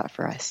completing that thought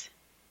for us?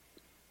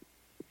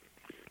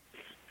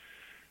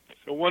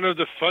 So one of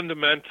the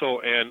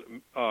fundamental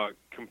and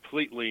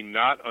completely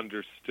not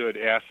understood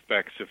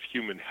aspects of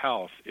human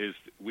health is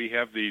we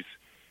have these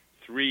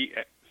three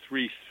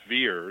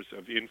spheres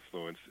of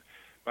influence.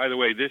 By the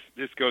way, this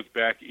goes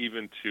back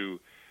even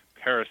to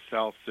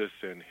Paracelsus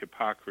and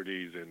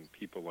Hippocrates and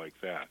people like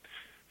that.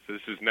 So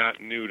this is not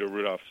new to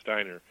Rudolf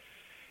Steiner.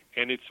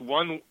 And it's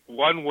one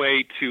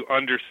way to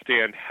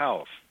understand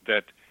health,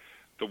 that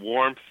the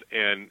warmth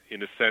and,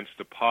 in a sense,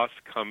 the pus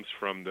comes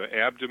from the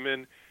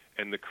abdomen,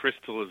 and the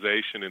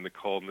crystallization and the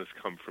coldness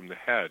come from the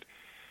head.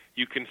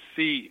 You can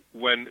see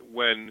when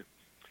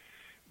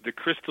the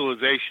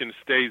crystallization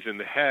stays in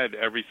the head,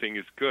 everything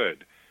is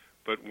good.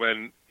 But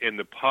when in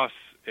the pus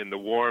and the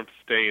warmth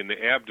stay in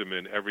the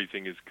abdomen,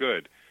 everything is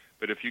good.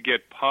 But if you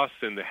get pus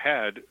in the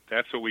head,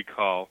 that's what we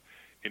call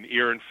an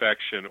ear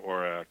infection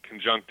or a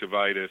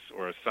conjunctivitis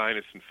or a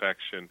sinus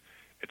infection,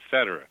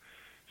 etc.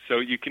 So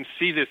you can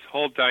see this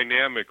whole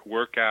dynamic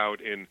work out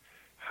in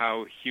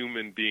how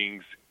human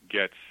beings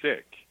get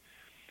sick.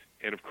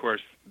 And, of course,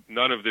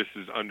 none of this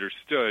is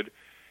understood.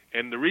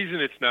 And the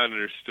reason it's not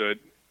understood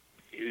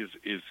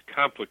is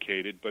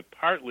complicated, but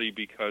partly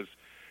because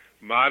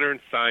modern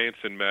science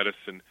and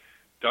medicine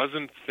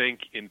doesn't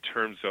think in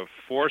terms of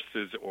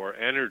forces or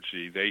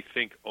energy. They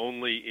think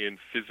only in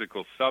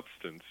physical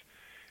substance,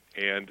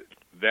 and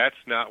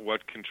that's not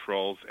what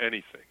controls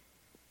anything.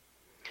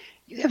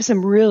 You have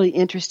some really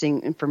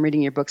interesting, from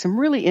reading your book, some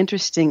really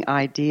interesting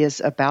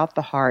ideas about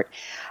the heart.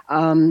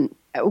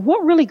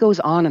 What really goes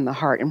on in the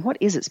heart, and what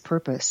is its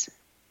purpose?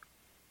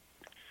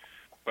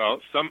 Well,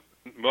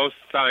 most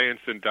science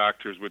and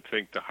doctors would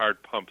think the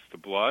heart pumps the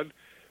blood,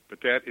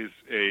 but that is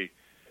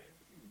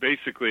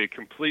basically a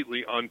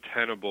completely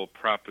untenable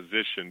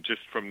proposition,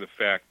 just from the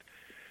fact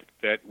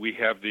that we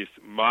have these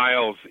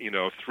miles,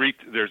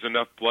 there's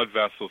enough blood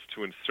vessels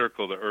to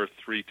encircle the earth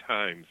 3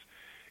 times,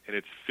 and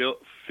it's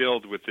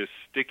filled with this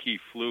sticky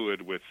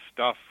fluid with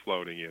stuff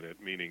floating in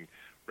it, meaning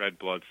red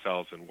blood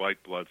cells and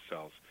white blood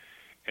cells.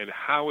 And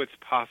how it's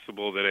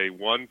possible that a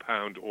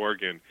 1-pound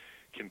organ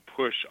can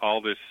push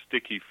all this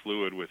sticky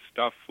fluid with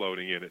stuff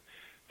floating in it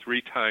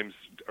 3 times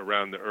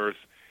around the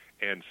earth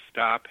and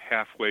stop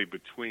halfway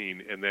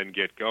between and then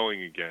get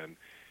going again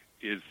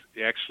is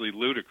actually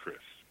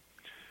ludicrous.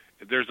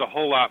 There's a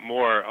whole lot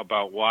more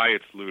about why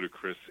it's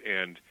ludicrous,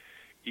 and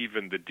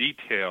even the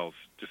details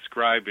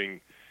describing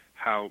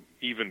how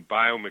even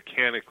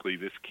biomechanically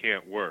this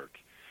can't work.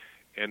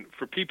 And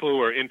for people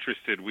who are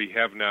interested, we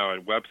have now a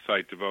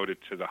website devoted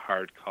to the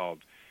heart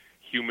called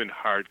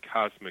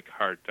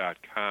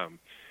humanheartcosmicheart.com.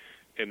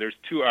 And there's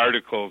 2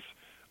 articles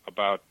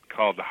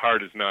called The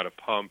Heart is Not a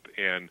Pump,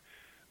 and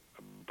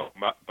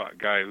a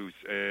guy who's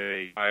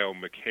a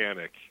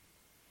biomechanic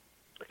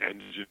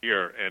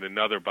engineer, and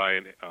another by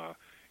an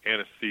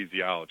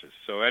anesthesiologist.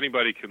 So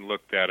anybody can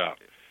look that up.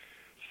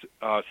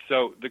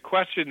 So the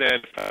question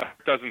then, if the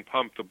heart doesn't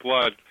pump the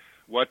blood,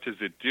 what does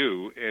it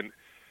do? And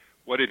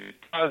what it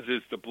does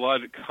is the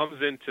blood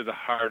comes into the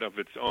heart of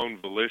its own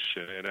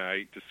volition, and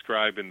I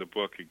describe in the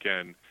book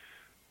again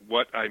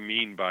what I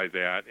mean by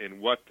that and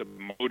what the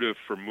motive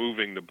for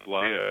moving the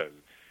blood is.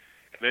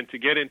 And then to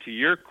get into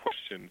your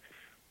question,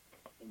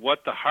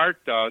 what the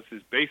heart does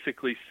is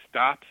basically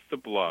stops the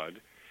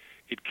blood.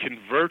 It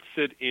converts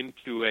it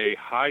into a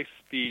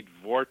high-speed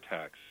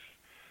vortex,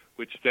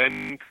 which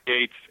then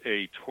creates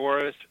a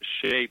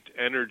torus-shaped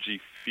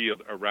energy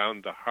field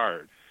around the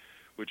heart,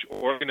 which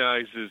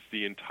organizes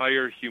the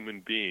entire human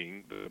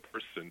being, the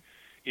person,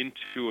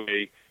 into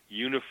a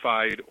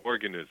unified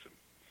organism.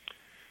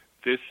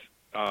 This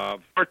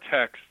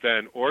vortex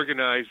then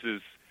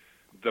organizes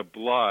the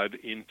blood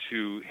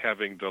into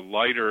having the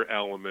lighter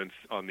elements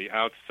on the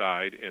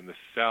outside and the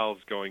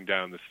cells going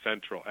down the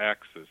central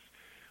axis,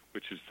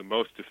 which is the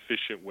most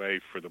efficient way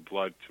for the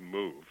blood to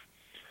move.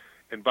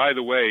 And by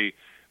the way,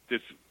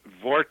 this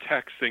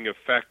vortexing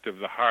effect of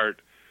the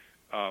heart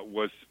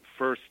was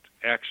first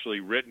actually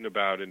written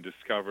about and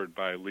discovered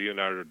by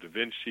Leonardo da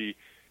Vinci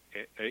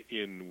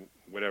in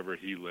whenever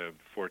he lived,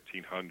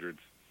 1400s,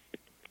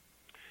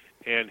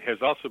 and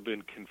has also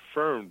been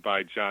confirmed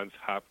by Johns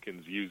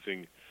Hopkins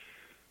using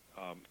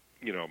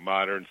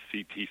modern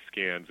CT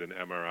scans and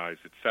MRIs,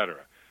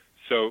 etc.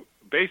 So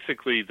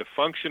basically, the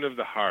function of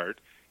the heart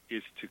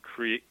is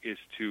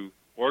to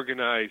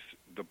organize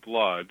the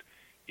blood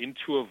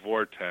into a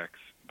vortex.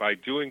 By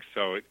doing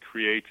so, it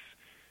creates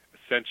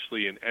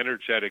essentially an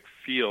energetic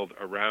field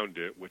around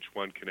it, which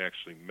one can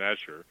actually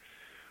measure,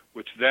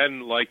 which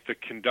then, like the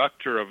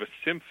conductor of a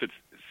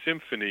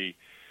symphony,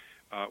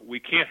 we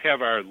can't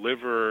have our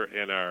liver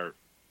and our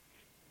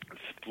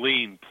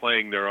spleen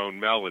playing their own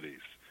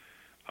melodies.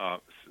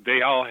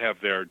 They all have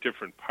their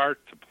different part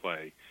to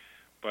play,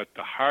 but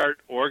the heart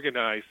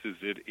organizes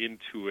it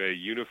into a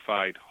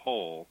unified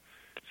whole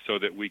so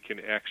that we can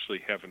actually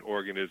have an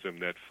organism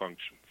that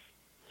functions.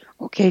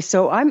 Okay,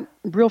 so I'm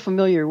real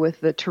familiar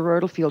with the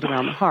toroidal field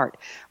around the heart.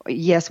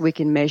 Yes, we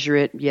can measure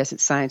it. Yes,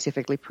 it's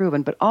scientifically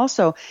proven. But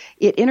also,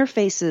 it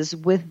interfaces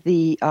with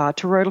the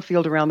toroidal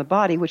field around the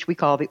body, which we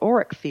call the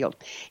auric field.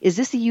 Is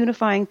this the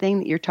unifying thing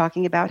that you're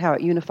talking about, how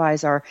it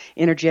unifies our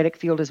energetic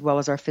field as well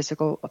as our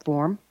physical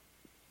form?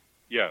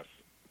 Yes,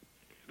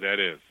 that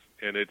is.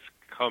 And it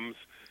comes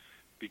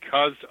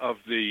because of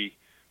the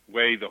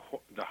way the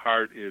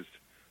heart is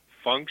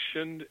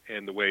functioned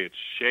and the way it's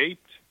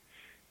shaped,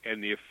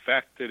 and the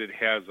effect that it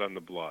has on the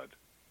blood.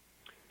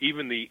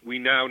 We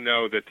now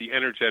know that the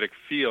energetic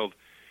field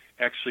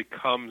actually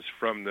comes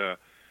from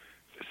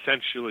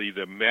essentially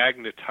the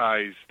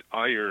magnetized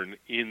iron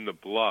in the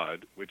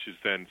blood, which is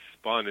then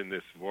spun in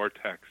this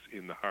vortex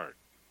in the heart.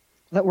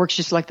 That works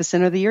just like the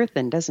center of the earth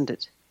then, doesn't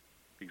it?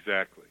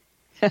 Exactly.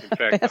 In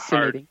fact, the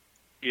heart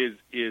is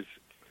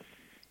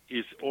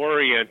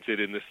oriented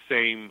in the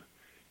same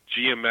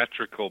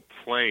geometrical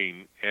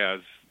plane as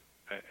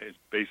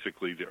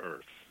basically the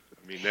earth.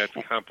 I mean, that's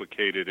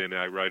complicated, and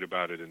I write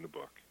about it in the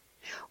book.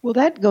 Well,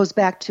 that goes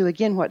back to,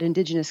 again, what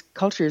indigenous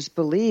cultures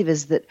believe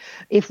is that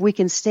if we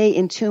can stay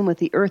in tune with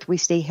the earth, we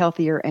stay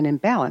healthier and in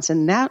balance.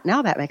 And now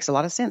that makes a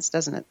lot of sense,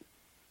 doesn't it?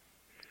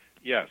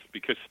 Yes,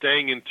 because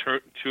staying in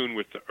tune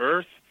with the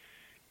earth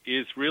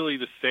is really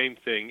the same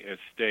thing as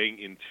staying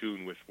in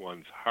tune with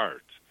one's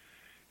heart.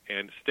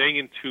 And staying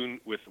in tune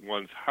with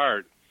one's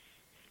heart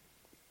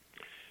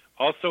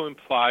also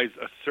implies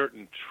a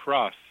certain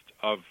trust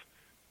of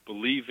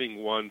believing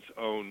one's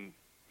own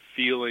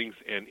feelings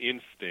and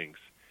instincts,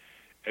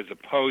 as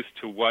opposed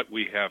to what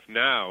we have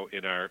now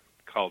in our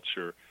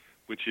culture,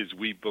 which is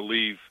we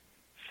believe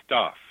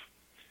stuff.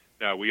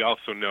 Now, we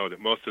also know that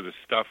most of the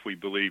stuff we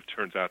believe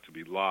turns out to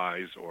be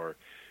lies or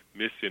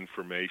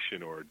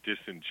misinformation or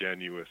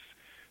disingenuous,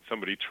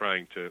 somebody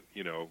trying to,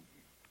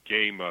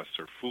 game us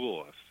or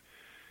fool us.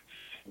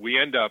 We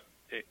end up,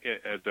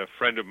 as a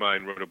friend of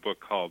mine wrote a book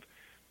called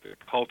The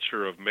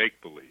Culture of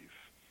Make-Believe,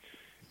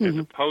 as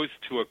opposed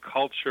to a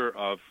culture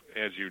of,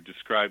 as you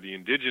described, the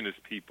indigenous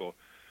people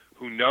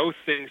who know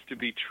things to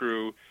be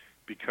true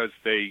because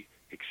they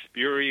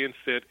experience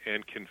it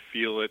and can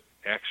feel it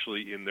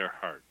actually in their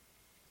heart.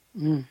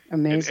 Amazing.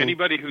 And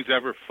anybody who's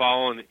ever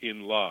fallen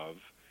in love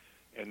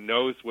and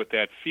knows what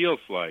that feels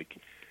like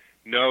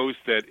knows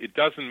that it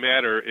doesn't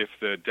matter if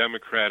the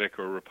Democratic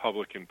or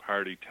Republican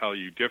Party tell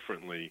you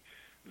differently.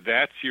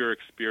 That's your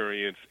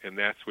experience, and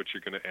that's what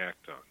you're going to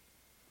act on.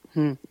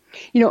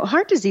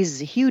 Heart disease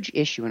is a huge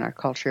issue in our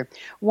culture.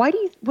 What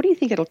do you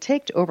think it'll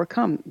take to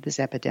overcome this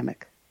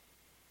epidemic?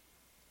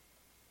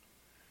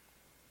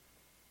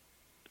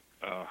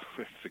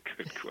 That's a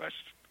good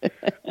question.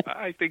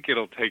 I think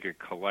it'll take a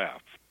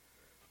collapse,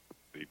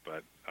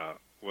 but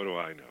what do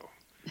I know?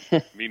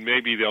 I mean,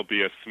 maybe there'll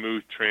be a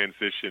smooth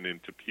transition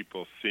into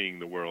people seeing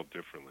the world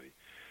differently,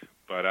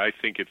 but I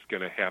think it's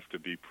going to have to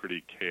be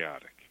pretty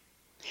chaotic.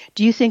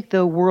 Do you think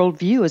the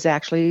worldview is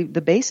actually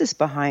the basis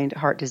behind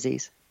heart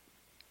disease?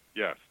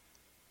 Yes.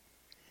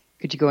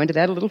 Could you go into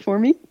that a little for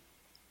me?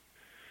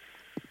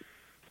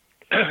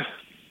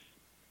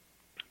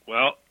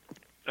 Well,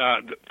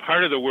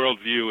 part of the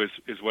worldview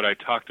is what I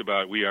talked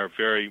about. We are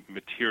very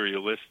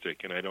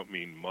materialistic, and I don't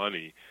mean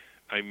money.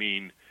 I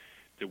mean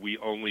that we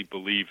only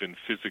believe in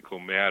physical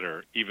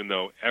matter, even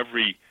though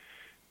every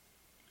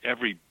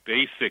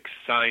basic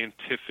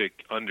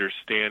scientific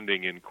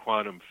understanding in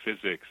quantum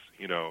physics,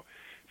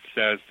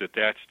 says that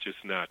that's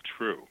just not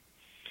true.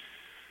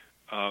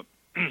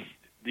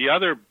 The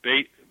other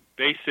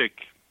basic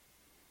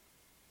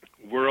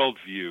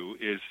worldview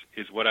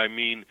is what I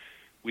mean.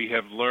 We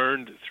have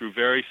learned through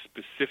very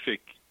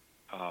specific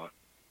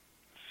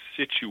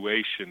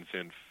situations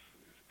and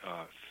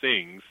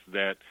things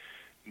that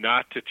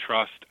not to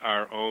trust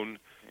our own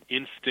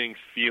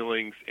instincts,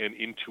 feelings, and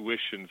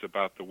intuitions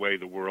about the way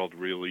the world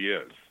really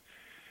is.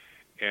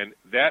 And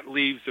that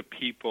leaves a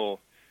people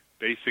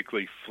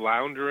basically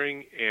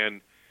floundering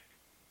and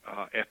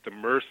at the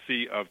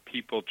mercy of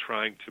people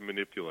trying to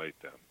manipulate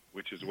them,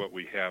 which is what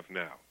we have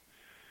now.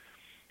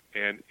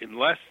 And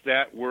unless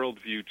that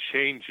worldview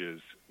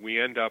changes, we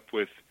end up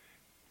with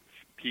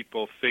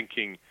people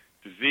thinking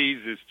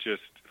disease is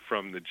just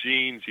from the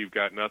genes, you've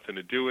got nothing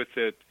to do with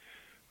it,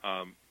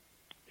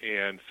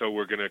 and so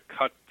we're going to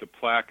cut the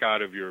plaque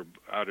out of your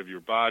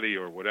body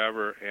or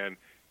whatever, and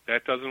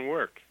that doesn't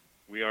work.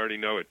 We already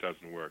know it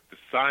doesn't work. The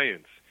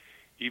science,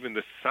 even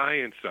the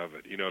science of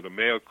it, the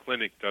Mayo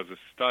Clinic does a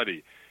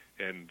study,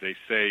 and they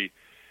say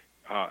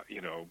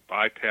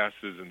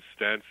bypasses and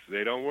stents,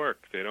 they don't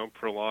work. They don't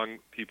prolong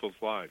people's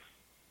lives.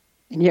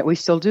 And yet we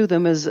still do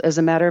them as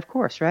a matter of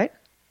course, right?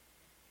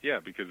 Yeah,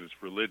 because it's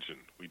religion.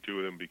 We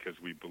do them because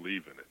we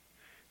believe in it.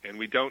 And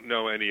we don't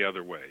know any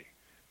other way.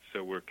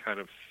 So we're kind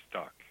of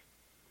stuck.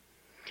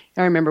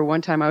 I remember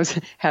one time I was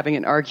having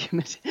an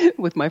argument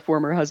with my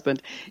former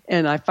husband,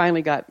 and I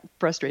finally got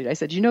frustrated. I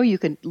said, you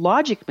can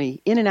logic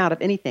me in and out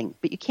of anything,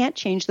 but you can't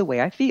change the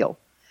way I feel.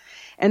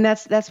 And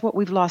that's what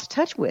we've lost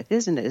touch with,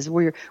 isn't it? Is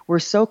we're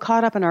so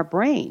caught up in our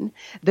brain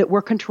that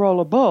we're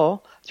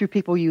controllable through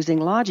people using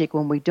logic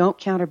when we don't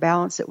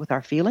counterbalance it with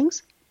our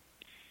feelings?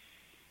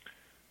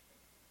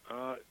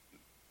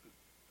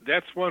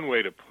 That's one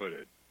way to put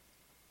it.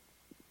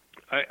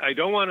 I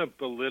don't want to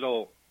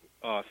belittle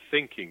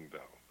thinking, though.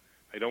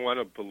 I don't want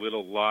to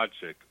belittle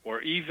logic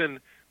or even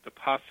the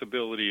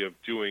possibility of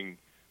doing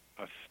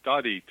a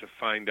study to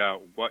find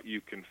out what you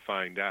can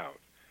find out.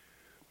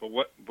 But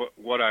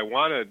what I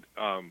want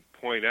to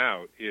point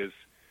out is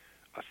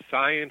a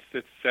science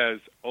that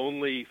says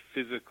only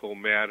physical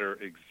matter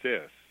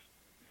exists.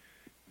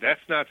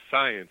 That's not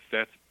science.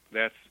 That's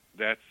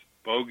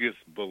bogus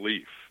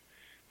belief.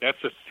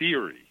 That's a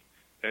theory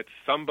that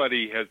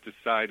somebody has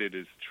decided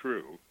is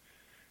true.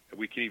 That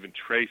we can even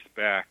trace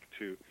back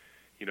to,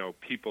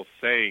 people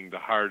saying the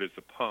heart is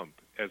a pump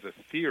as a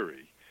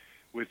theory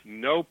with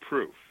no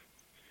proof.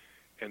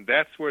 And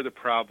that's where the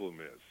problem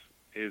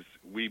is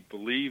we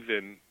believe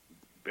in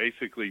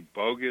basically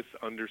bogus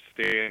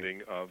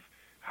understanding of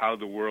how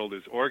the world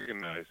is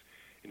organized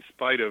in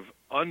spite of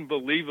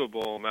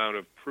unbelievable amount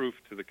of proof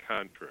to the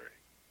contrary.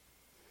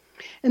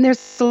 And there's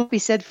still to be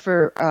said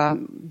for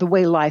the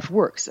way life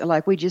works.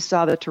 Like we just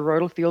saw the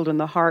toroidal field in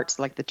the heart,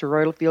 like the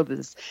toroidal field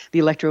is the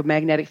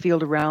electromagnetic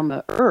field around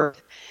the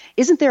earth.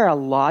 Isn't there a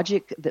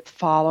logic that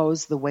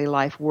follows the way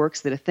life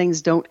works, that if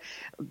things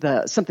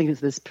something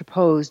that's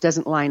proposed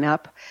doesn't line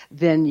up,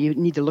 then you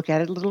need to look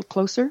at it a little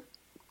closer?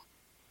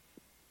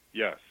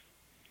 Yes.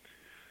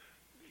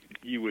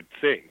 You would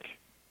think.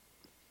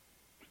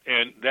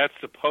 And that's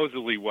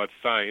supposedly what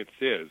science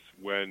is.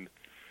 When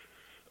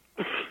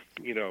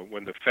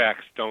the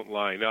facts don't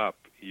line up,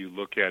 you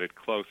look at it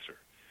closer.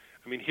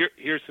 I mean,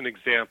 here's an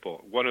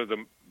example. One of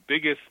the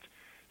biggest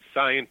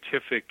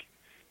scientific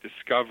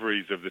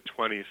discoveries of the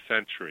 20th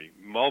century,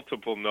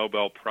 multiple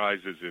Nobel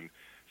Prizes in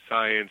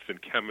science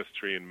and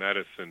chemistry and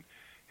medicine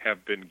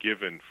have been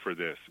given for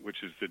this,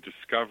 which is the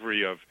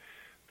discovery of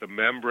the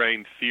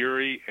membrane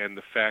theory and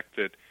the fact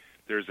that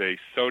there's a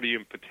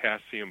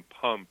sodium-potassium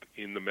pump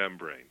in the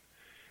membrane,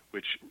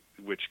 which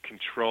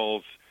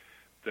controls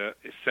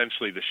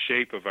essentially the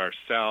shape of our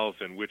cells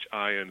and which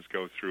ions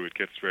go through. It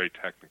gets very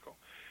technical.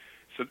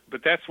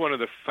 But that's one of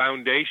the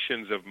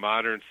foundations of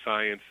modern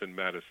science and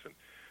medicine.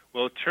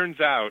 Well, it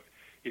turns out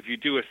if you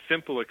do a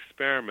simple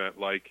experiment,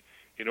 like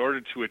in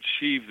order to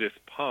achieve this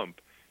pump,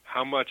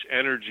 how much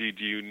energy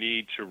do you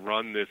need to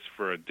run this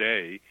for a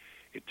day?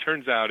 It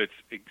turns out it's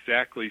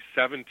exactly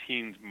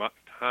 17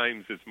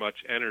 times as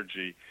much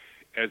energy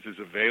as is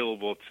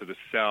available to the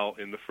cell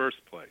in the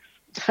first place.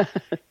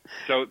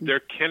 So there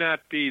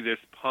cannot be this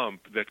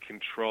pump that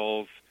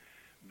controls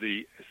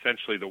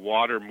essentially the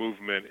water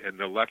movement and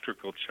the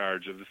electrical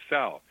charge of the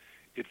cell.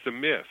 It's a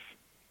myth.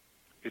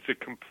 It's a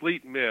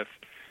complete myth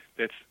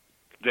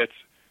that's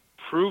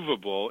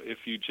provable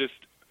if you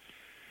just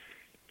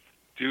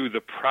do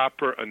the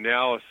proper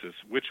analysis,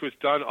 which was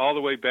done all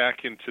the way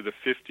back into the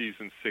 50s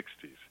and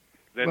 60s.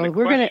 Then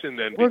we're going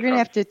to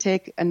have to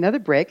take another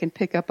break and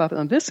pick up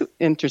on this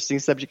interesting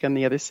subject on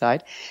the other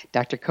side.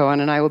 Dr. Cowan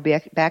and I will be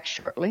back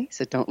shortly,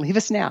 so don't leave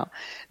us now.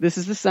 This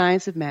is The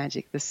Science of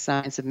Magic,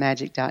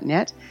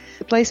 thescienceofmagic.net,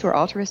 the place where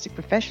altruistic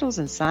professionals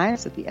and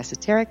science of the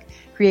esoteric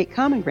create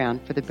common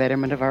ground for the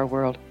betterment of our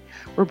world.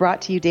 We're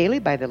brought to you daily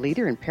by the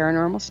leader in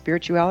paranormal,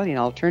 spirituality, and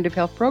alternative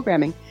health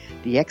programming,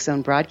 the X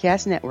Zone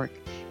Broadcast Network,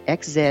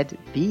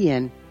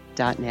 xzbn.net.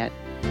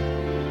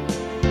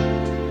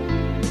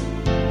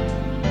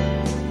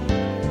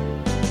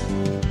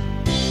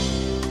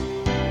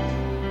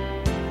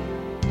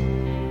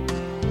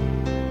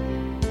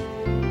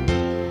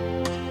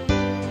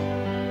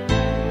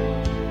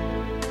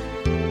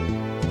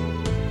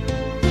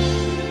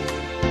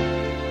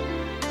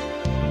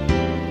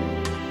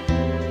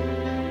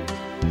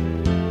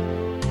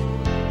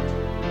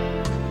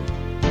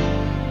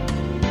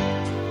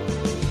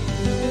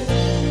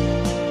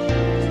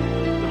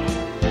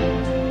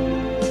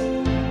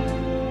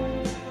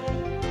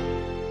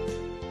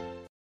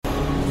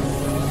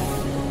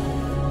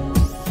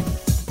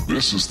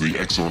 This is the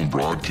X Zone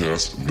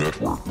Broadcast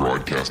Network,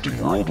 broadcasting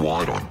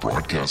worldwide on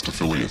broadcast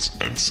affiliates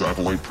and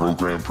satellite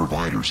program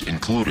providers,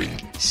 including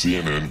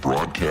CNN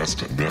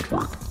Broadcast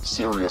Network,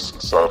 Sirius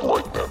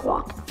Satellite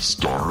Network,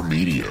 Star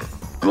Media,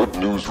 Good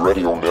News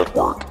Radio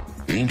Network,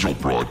 Angel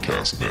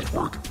Broadcast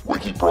Network,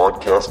 Wiki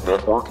Broadcast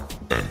Network,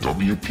 and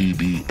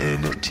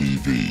WPBN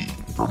TV.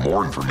 For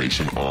more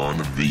information on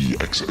the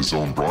X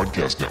Zone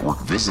Broadcast Network,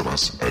 visit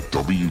us at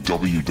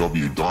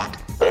www.xzbn.net.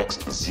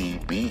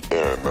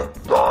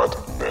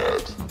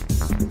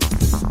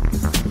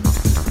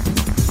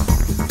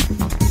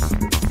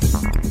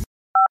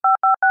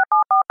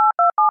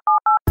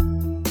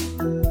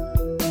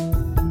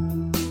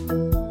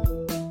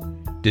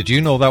 Did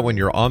you know that when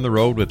you're on the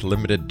road with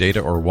limited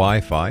data or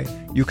Wi-Fi,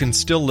 you can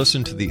still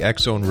listen to the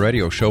X-Zone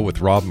Radio Show with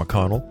Rob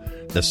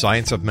McConnell, The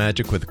Science of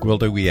Magic with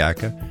Gwilda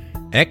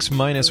Wiyaka,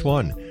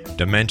 X-1,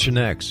 Dimension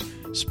X,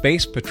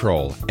 Space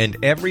Patrol, and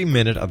every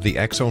minute of the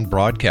X-Zone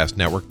Broadcast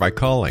Network by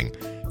calling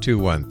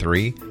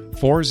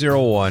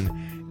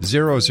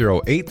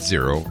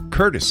 213-401-0080,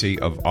 courtesy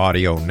of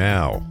Audio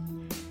Now.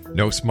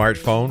 No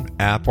smartphone,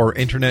 app, or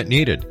internet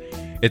needed.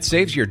 It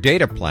saves your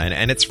data plan,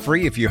 and it's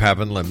free if you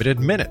have unlimited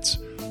minutes.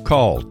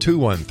 Call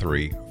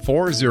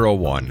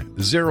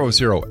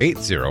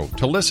 213-401-0080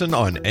 to listen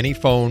on any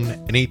phone,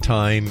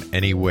 anytime,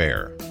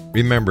 anywhere.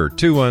 Remember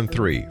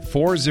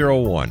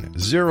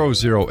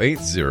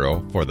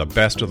 213-401-0080 for the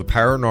best of the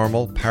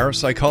paranormal,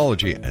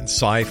 parapsychology, and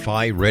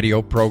sci-fi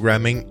radio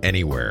programming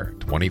anywhere,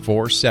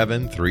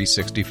 24/7,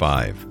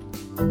 365.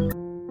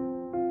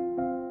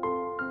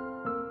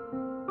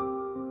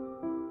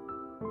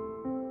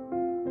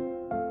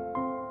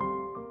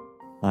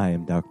 I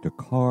am Dr.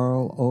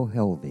 Carl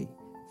O'Helvey,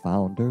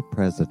 founder,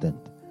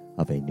 president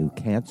of a new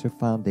cancer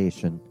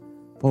foundation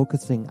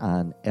focusing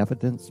on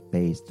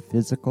evidence-based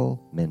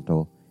physical,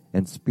 mental,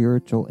 and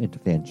spiritual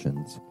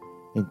interventions,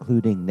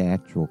 including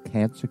natural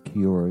cancer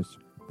cures,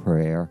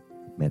 prayer,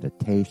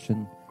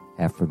 meditation,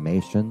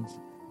 affirmations,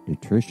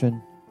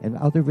 nutrition, and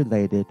other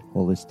related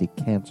holistic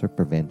cancer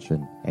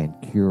prevention and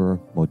cure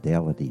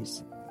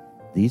modalities.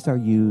 These are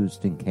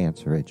used in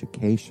cancer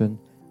education,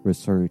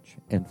 research,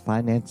 and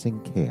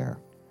financing care.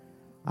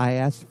 I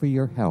ask for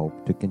your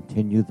help to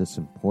continue this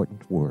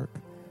important work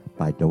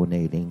by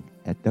donating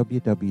at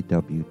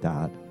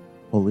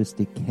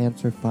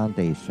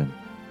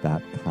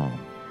www.holisticcancerfoundation.com.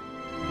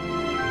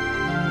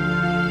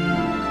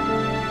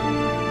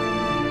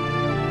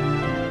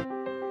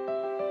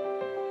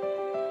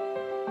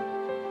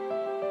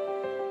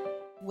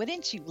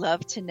 Wouldn't you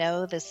love to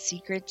know the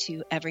secret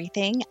to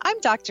everything? I'm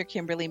Dr.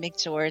 Kimberly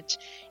McGeorge,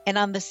 and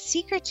on The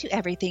Secret to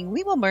Everything,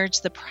 we will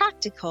merge the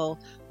practical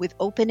with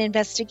open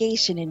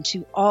investigation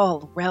into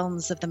all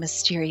realms of the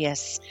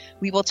mysterious.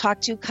 We will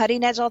talk to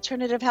cutting-edge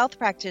alternative health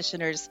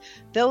practitioners,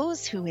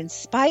 those who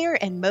inspire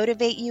and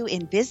motivate you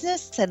in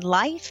business and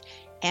life,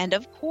 and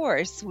of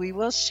course, we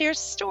will share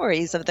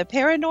stories of the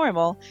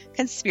paranormal,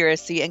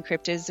 conspiracy, and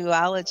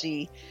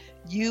cryptozoology.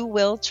 You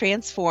will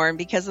transform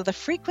because of the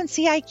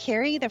frequency I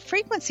carry, the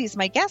frequencies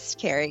my guests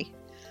carry.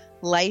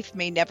 Life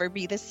may never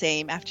be the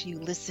same after you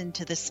listen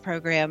to this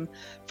program,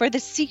 for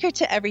the secret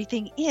to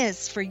everything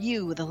is for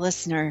you, the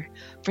listener,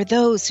 for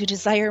those who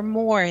desire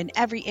more in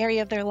every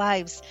area of their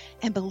lives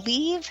and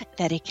believe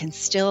that it can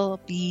still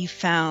be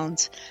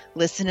found.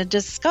 Listen and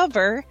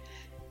discover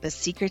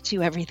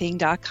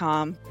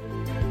thesecrettoeverything.com.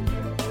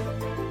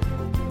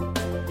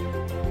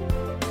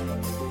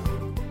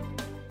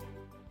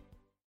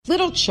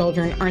 Little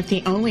children aren't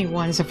the only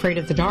ones afraid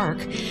of the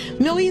dark.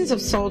 Millions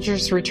of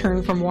soldiers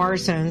return from war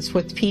zones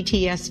with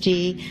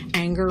PTSD,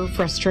 anger,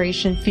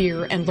 frustration,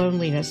 fear, and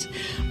loneliness,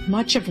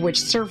 much of which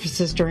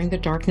surfaces during the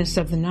darkness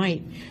of the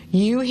night.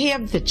 You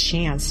have the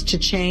chance to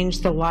change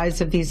the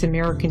lives of these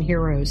American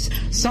heroes.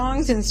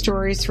 Songs and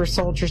Stories for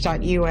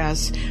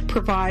Soldiers.us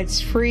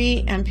provides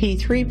free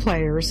MP3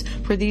 players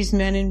for these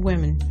men and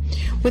women.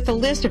 With a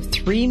list of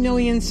 3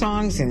 million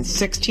songs in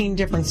 16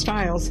 different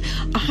styles,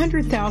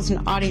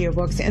 100,000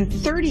 audiobooks, and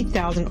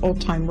 30,000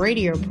 old-time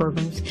radio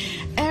programs,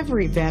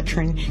 every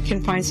veteran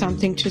can find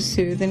something to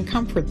soothe and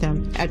comfort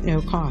them at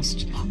no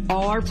cost.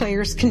 All our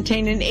players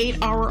contain an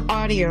 8-hour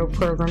audio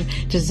program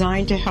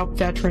designed to help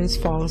veterans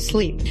fall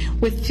asleep.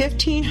 With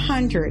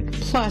 1,500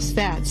 plus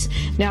vets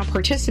now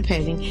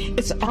participating,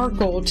 it's our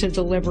goal to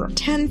deliver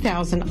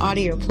 10,000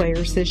 audio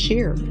players this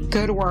year.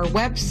 Go to our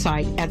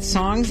website at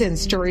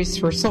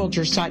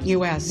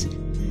songsandstoriesforsoldiers.us.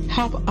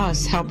 Help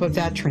us help a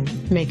veteran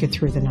make it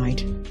through the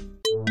night.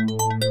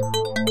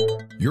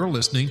 You're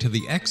listening to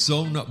the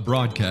X-Zone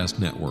Broadcast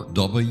Network,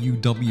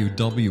 www.xzbn.net.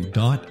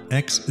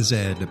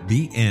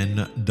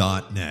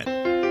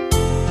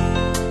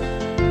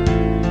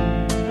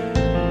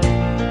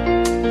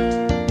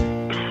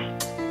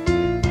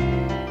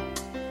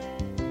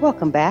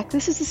 Welcome back.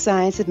 This is The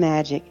Science of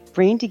Magic,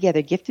 bringing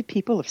together gifted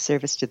people of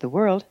service to the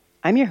world.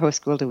 I'm your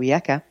host, Gwilda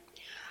Wiyaka.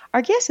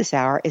 Our guest this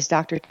hour is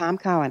Dr. Tom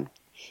Cowan.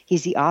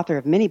 He's the author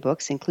of many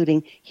books,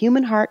 including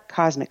Human Heart,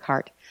 Cosmic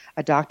Heart,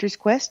 A Doctor's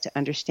Quest to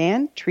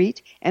Understand,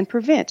 Treat, and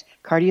Prevent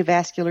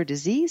Cardiovascular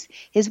Disease.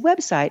 His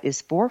website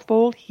is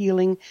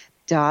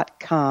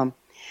fourfoldhealing.com.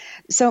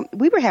 So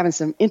we were having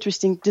some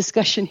interesting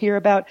discussion here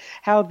about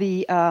how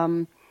the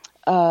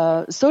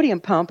sodium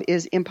pump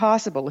is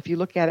impossible if you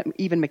look at it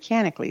even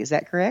mechanically. Is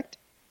that correct?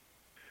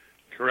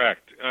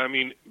 Correct. I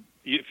mean,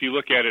 if you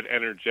look at it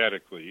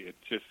energetically, it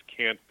just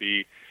can't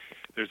be.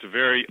 There's a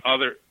very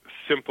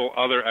simple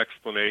other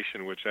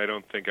explanation, which I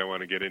don't think I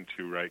want to get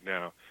into right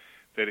now,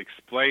 that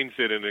explains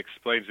it and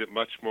explains it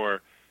much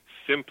more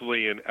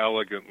simply and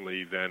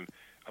elegantly than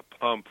a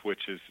pump,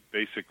 which is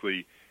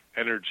basically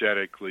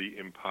energetically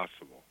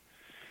impossible.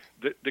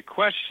 The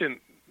question,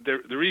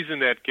 the reason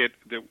that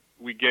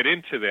we get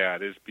into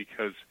that is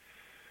because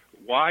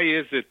why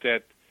is it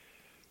that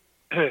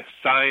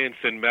science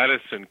and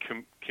medicine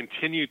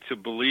continue to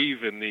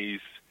believe in these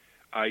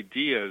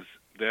ideas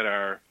that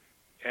are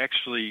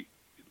actually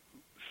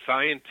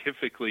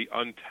scientifically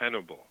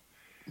untenable.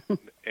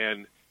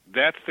 And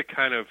that's the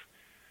kind of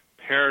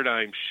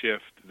paradigm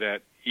shift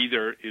that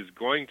either is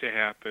going to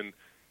happen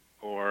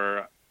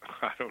or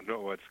I don't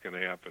know what's going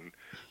to happen.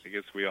 I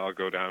guess we all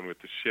go down with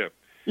the ship.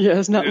 Yeah,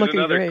 it's not looking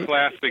another great.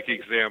 Classic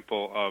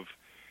example of,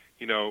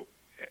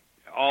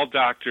 all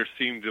doctors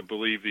seem to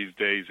believe these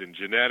days in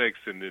genetics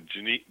and the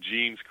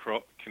genes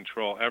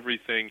control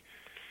everything.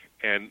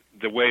 And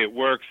the way it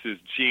works is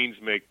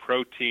genes make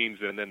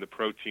proteins, and then the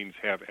proteins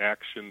have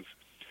actions.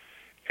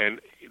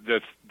 And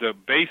the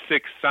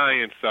basic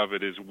science of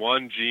it is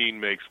one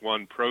gene makes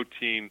one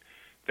protein.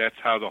 That's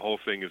how the whole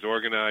thing is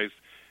organized.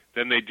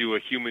 Then they do a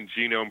human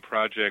genome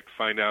project,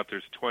 find out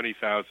there's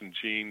 20,000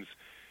 genes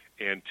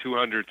and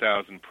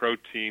 200,000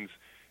 proteins,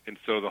 and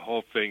so the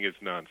whole thing is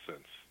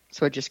nonsense.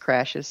 So it just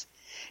crashes.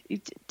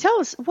 Tell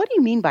us, what do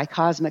you mean by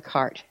cosmic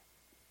heart?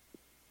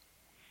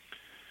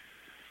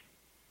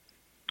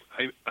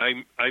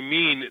 I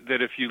mean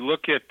that if you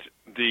look at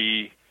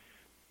the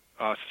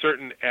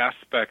certain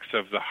aspects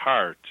of the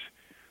heart,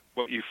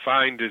 what you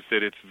find is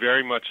that it's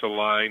very much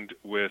aligned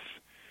with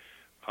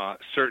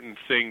certain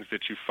things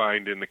that you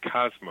find in the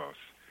cosmos.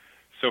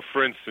 So,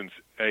 for instance,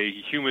 a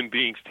human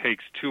being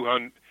takes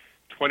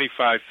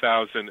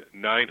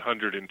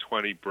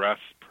 25,920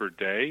 breaths per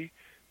day,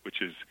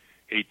 which is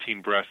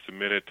 18 breaths a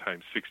minute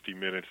times 60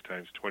 minutes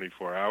times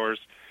 24 hours,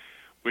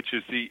 which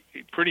is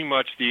pretty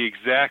much the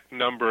exact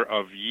number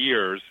of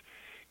years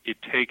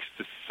it takes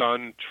the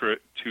sun to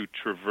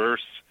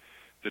traverse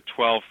the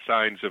 12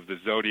 signs of the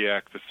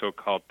zodiac, the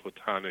so-called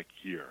Platonic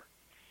year.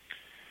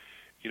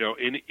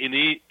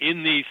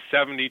 In these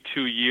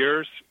 72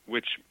 years,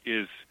 which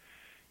is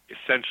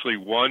essentially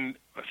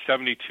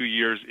 72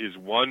 years is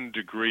 1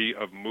 degree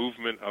of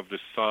movement of the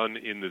sun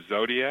in the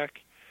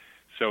zodiac.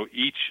 So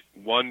each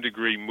 1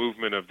 degree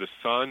movement of the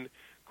sun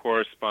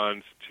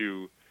corresponds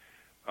to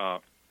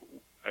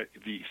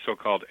the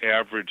so-called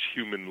average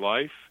human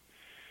life.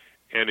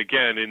 And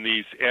again, in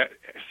these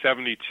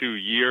 72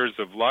 years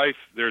of life,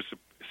 there's the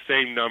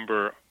same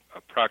number,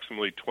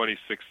 approximately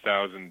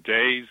 26,000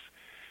 days,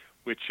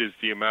 which is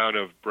the amount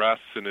of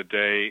breaths in a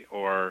day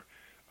or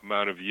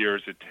amount of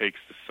years it takes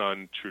the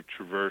sun to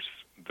traverse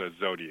the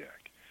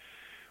zodiac.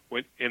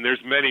 And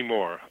there's many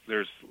more.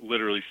 There's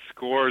literally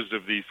scores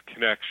of these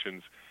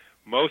connections.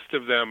 Most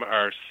of them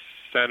are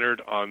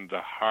centered on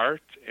the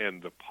heart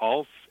and the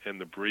pulse and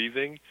the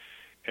breathing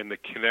and the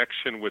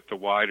connection with the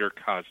wider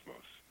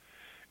cosmos.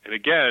 And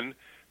again,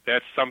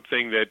 that's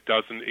something that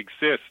doesn't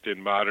exist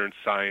in modern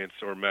science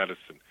or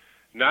medicine.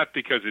 Not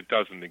because it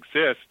doesn't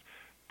exist,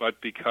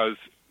 but because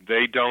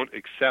they don't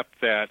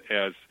accept that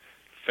as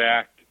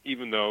fact,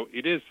 even though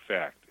it is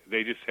fact.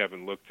 They just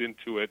haven't looked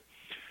into it.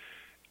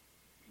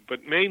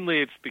 But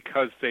mainly it's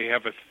because they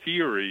have a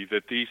theory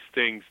that these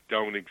things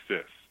don't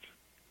exist.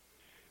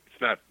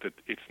 It's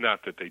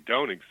not that they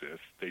don't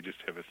exist. They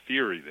just have a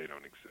theory they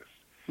don't exist.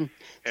 And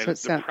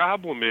the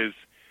problem is,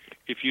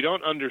 if you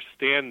don't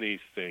understand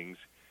these things,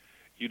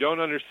 you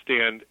don't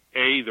understand,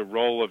 A, the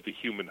role of the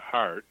human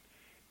heart,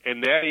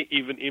 and that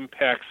even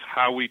impacts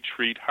how we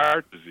treat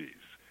heart disease.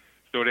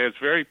 So it has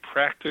very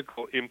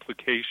practical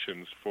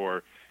implications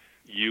for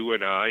you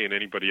and I and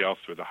anybody else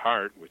with a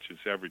heart, which is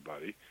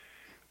everybody.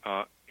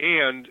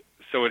 And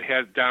so it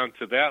has down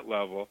to that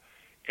level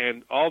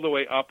and all the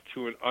way up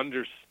to an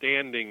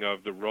understanding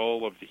of the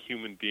role of the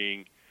human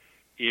being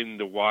in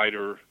the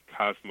wider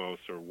cosmos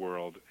or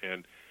world.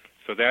 And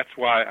so that's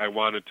why I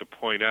wanted to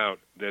point out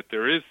that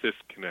there is this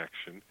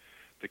connection.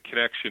 The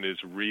connection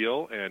is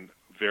real and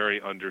very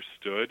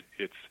understood.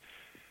 It's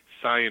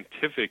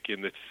scientific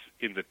in the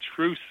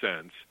true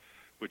sense,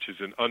 which is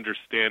an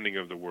understanding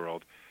of the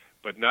world,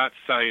 but not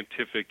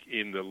scientific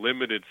in the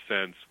limited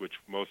sense, which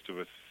most of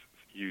us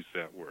use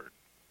that word.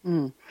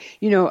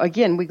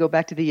 Again, we go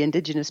back to the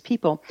indigenous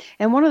people,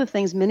 and one of the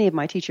things many of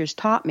my teachers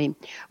taught me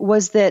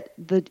was that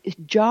the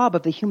job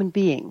of the human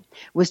being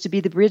was to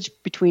be the bridge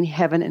between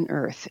heaven and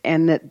earth,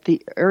 and that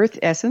the earth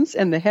essence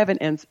and the heaven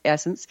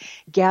essence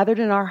gathered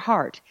in our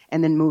heart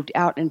and then moved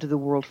out into the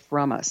world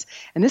from us.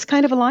 And this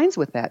kind of aligns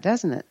with that,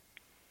 doesn't it?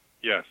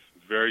 Yes,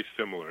 very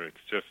similar. It's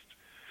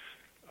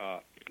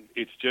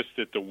just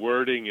that the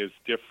wording is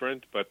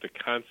different, but the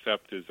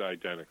concept is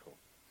identical.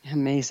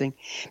 Amazing.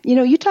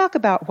 You talk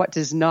about what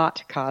does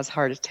not cause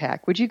heart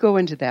attack. Would you go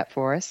into that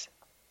for us?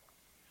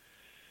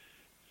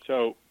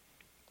 So,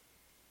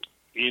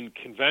 in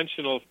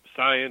conventional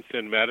science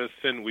and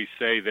medicine, we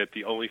say that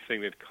the only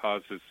thing that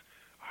causes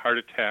heart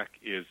attack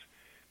is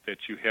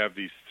that you have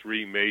these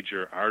 3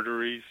 major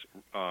arteries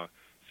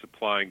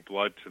supplying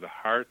blood to the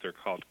heart. They're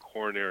called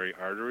coronary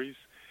arteries.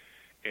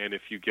 And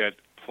if you get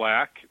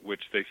plaque,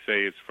 which they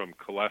say is from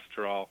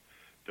cholesterol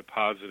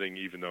depositing,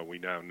 even though we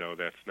now know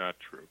that's not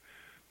true,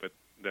 but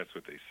that's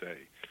what they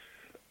say.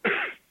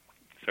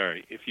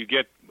 Sorry. If you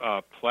get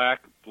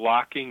plaque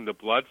blocking the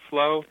blood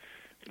flow,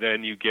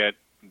 then you get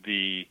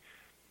the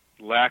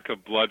lack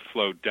of blood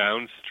flow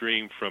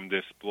downstream from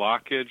this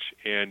blockage,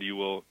 and you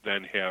will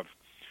then have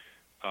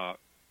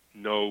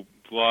no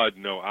blood,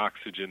 no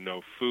oxygen,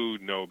 no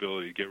food, no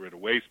ability to get rid of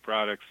waste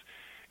products,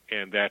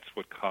 and that's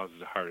what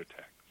causes a heart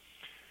attack.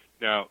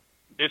 Now,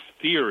 this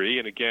theory,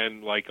 and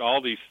again, like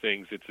all these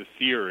things, it's a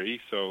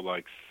theory, so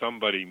like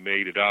somebody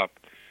made it up,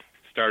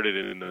 started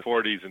in the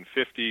 40s and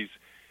 50s.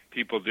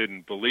 People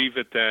didn't believe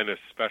it then,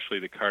 especially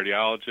the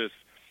cardiologists.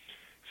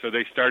 So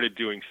they started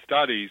doing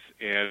studies,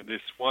 and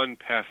this one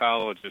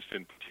pathologist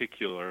in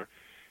particular,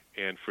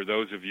 and for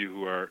those of you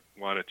who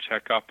want to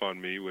check up on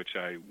me, which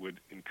I would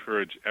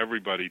encourage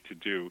everybody to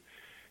do,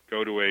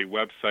 go to a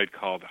website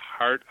called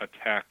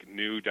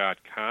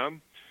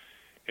heartattacknew.com,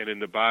 and in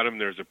the bottom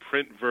there's a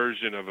print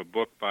version of a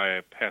book by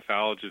a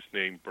pathologist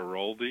named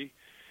Baroldi,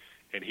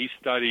 and he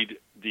studied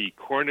the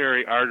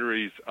coronary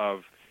arteries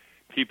of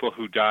people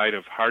who died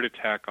of heart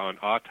attack on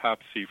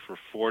autopsy for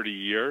 40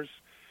 years,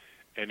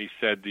 and he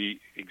said the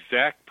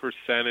exact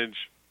percentage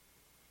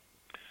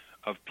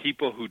of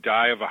people who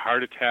die of a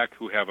heart attack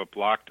who have a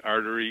blocked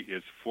artery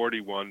is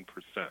 41%,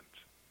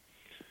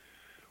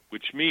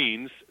 which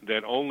means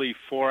that only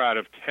 4 out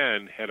of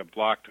 10 had a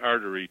blocked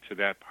artery to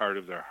that part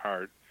of their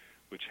heart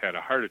which had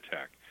a heart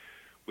attack,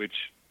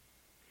 which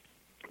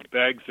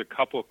begs a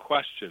couple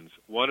questions,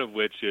 one of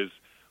which is,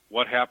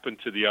 what happened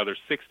to the other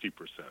 60%?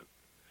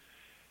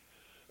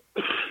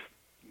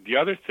 The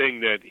other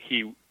thing that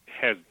he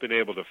has been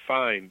able to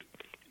find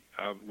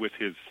with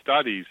his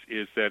studies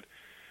is that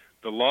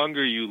the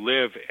longer you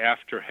live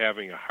after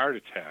having a heart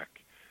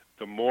attack,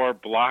 the more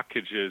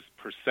blockages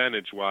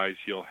percentage-wise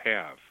you'll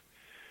have.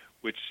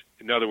 Which,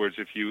 in other words,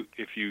 if you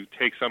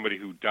take somebody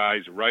who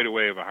dies right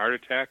away of a heart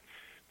attack,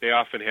 they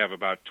often have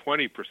about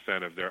 20%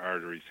 of their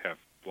arteries have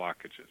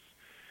blockages.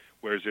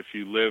 Whereas if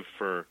you live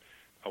for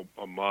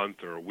a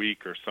month or a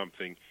week or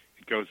something,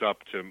 it goes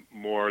up to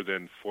more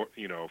than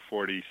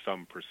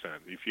 40-some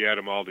percent. If you add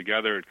them all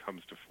together, it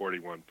comes to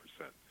 41%.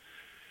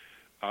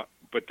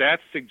 But that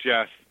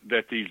suggests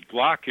that these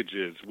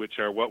blockages, which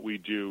are what we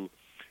do,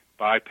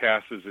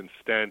 bypasses and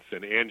stents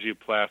and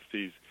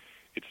angioplasties,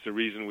 it's the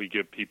reason we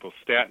give people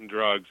statin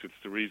drugs, it's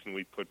the reason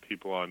we put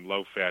people on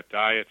low-fat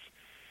diets,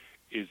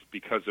 is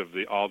because of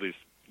all these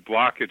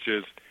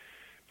blockages.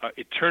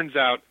 It turns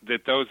out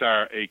that those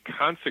are a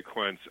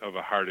consequence of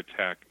a heart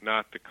attack,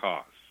 not the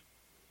cause.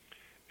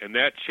 And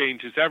that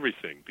changes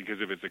everything,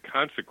 because if it's a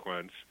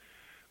consequence,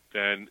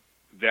 then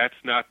that's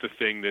not the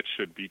thing that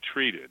should be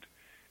treated.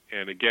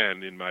 And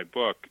again, in my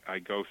book, I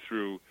go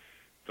through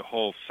the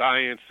whole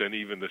science and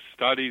even the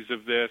studies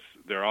of this.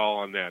 They're all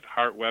on that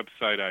heart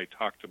website I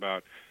talked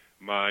about,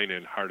 mine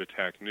and Heart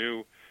Attack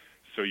New.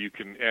 So you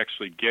can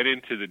actually get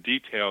into the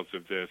details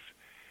of this.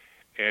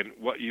 And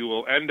what you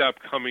will end up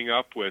coming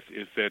up with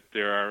is that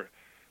there are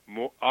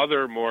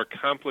other more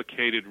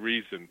complicated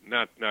reasons,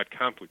 not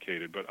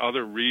complicated, but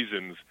other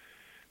reasons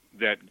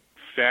that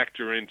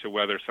factor into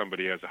whether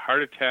somebody has a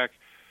heart attack,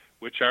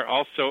 which are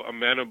also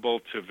amenable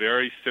to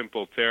very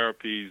simple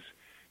therapies,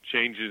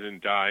 changes in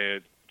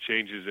diet,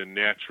 changes in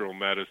natural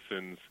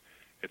medicines,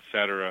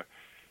 etc.,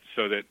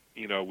 so that,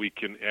 we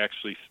can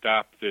actually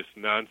stop this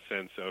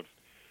nonsense of,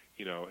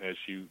 as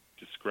you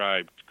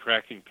described,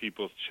 cracking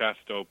people's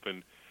chest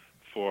open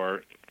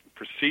for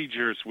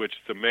procedures which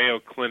the Mayo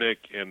Clinic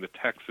and the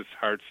Texas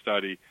Heart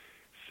Study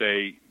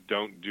say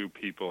don't do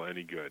people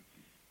any good.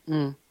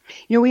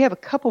 We have a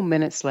couple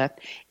minutes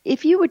left.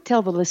 If you would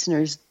tell the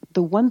listeners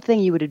the one thing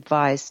you would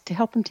advise to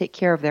help them take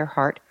care of their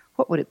heart,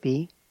 what would it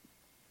be?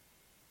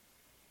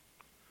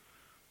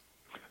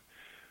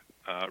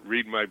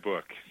 Read my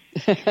book.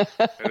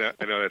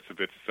 I know that's a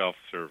bit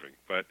self-serving,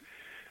 but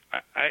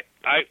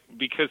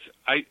because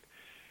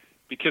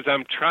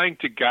I'm trying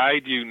to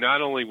guide you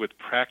not only with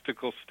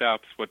practical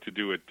steps, what to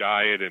do with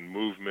diet and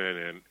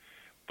movement,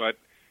 but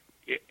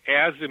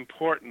as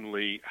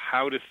importantly,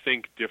 how to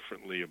think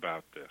differently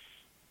about this.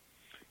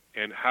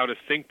 And how to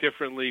think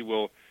differently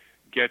will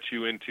get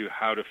you into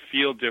how to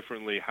feel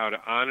differently, how to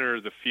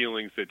honor the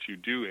feelings that you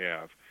do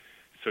have,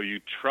 so you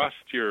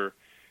trust your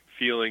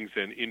feelings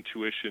and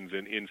intuitions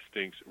and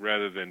instincts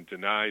rather than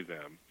deny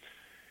them.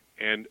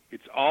 And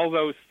it's all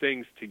those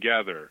things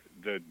together,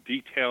 the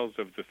details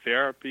of the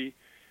therapy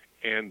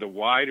and the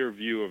wider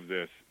view of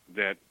this,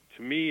 that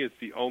to me is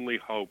the only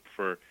hope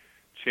for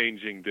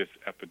changing this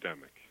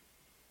epidemic.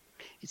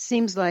 It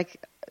seems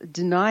like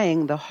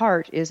denying the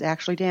heart is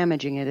actually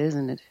damaging it,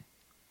 isn't it?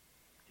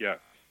 Yes.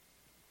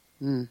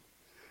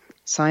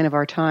 Sign of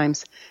our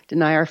times.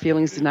 Deny our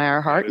feelings, deny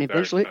our heart, and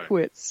eventually it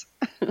quits.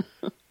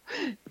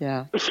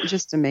 Yeah, it's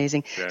just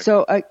amazing. Exactly.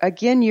 So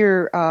again,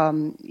 you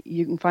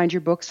can find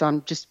your books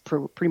on just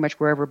pretty much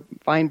wherever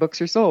fine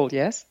books are sold.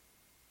 Yes.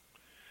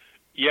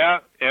 Yeah,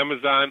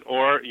 Amazon,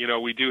 or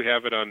we do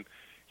have it on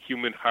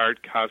Human Heart,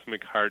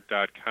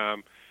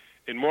 CosmicHeart.com,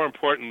 and more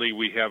importantly,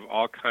 we have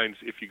all kinds.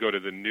 If you go to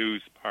the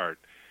news part,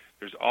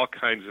 there's all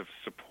kinds of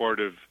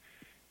supportive,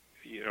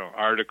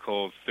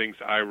 articles, things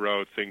I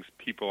wrote, things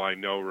people I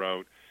know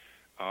wrote,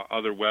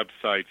 other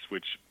websites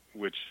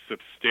which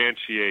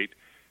substantiate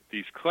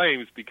these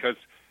claims, because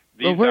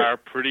these are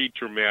pretty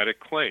dramatic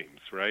claims,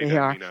 right? They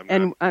are.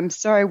 I'm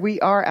sorry, we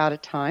are out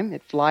of time.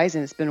 It flies,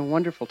 and it's been a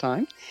wonderful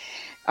time.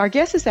 Our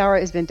guest this hour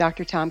has been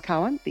Dr. Tom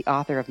Cowan, the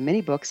author of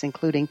many books,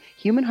 including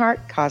Human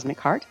Heart, Cosmic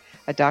Heart,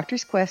 A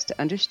Doctor's Quest to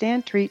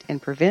Understand, Treat,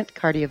 and Prevent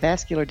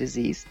Cardiovascular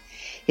Disease.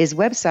 His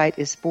website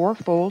is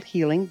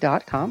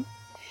fourfoldhealing.com.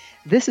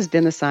 This has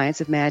been The Science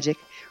of Magic.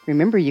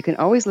 Remember, you can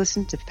always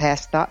listen to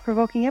past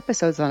thought-provoking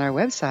episodes on our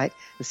website,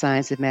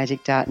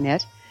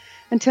 thescienceofmagic.net.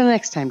 Until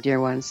next time, dear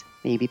ones,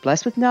 may you be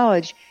blessed with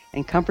knowledge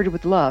and comforted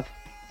with love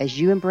as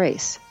you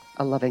embrace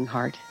a loving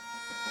heart.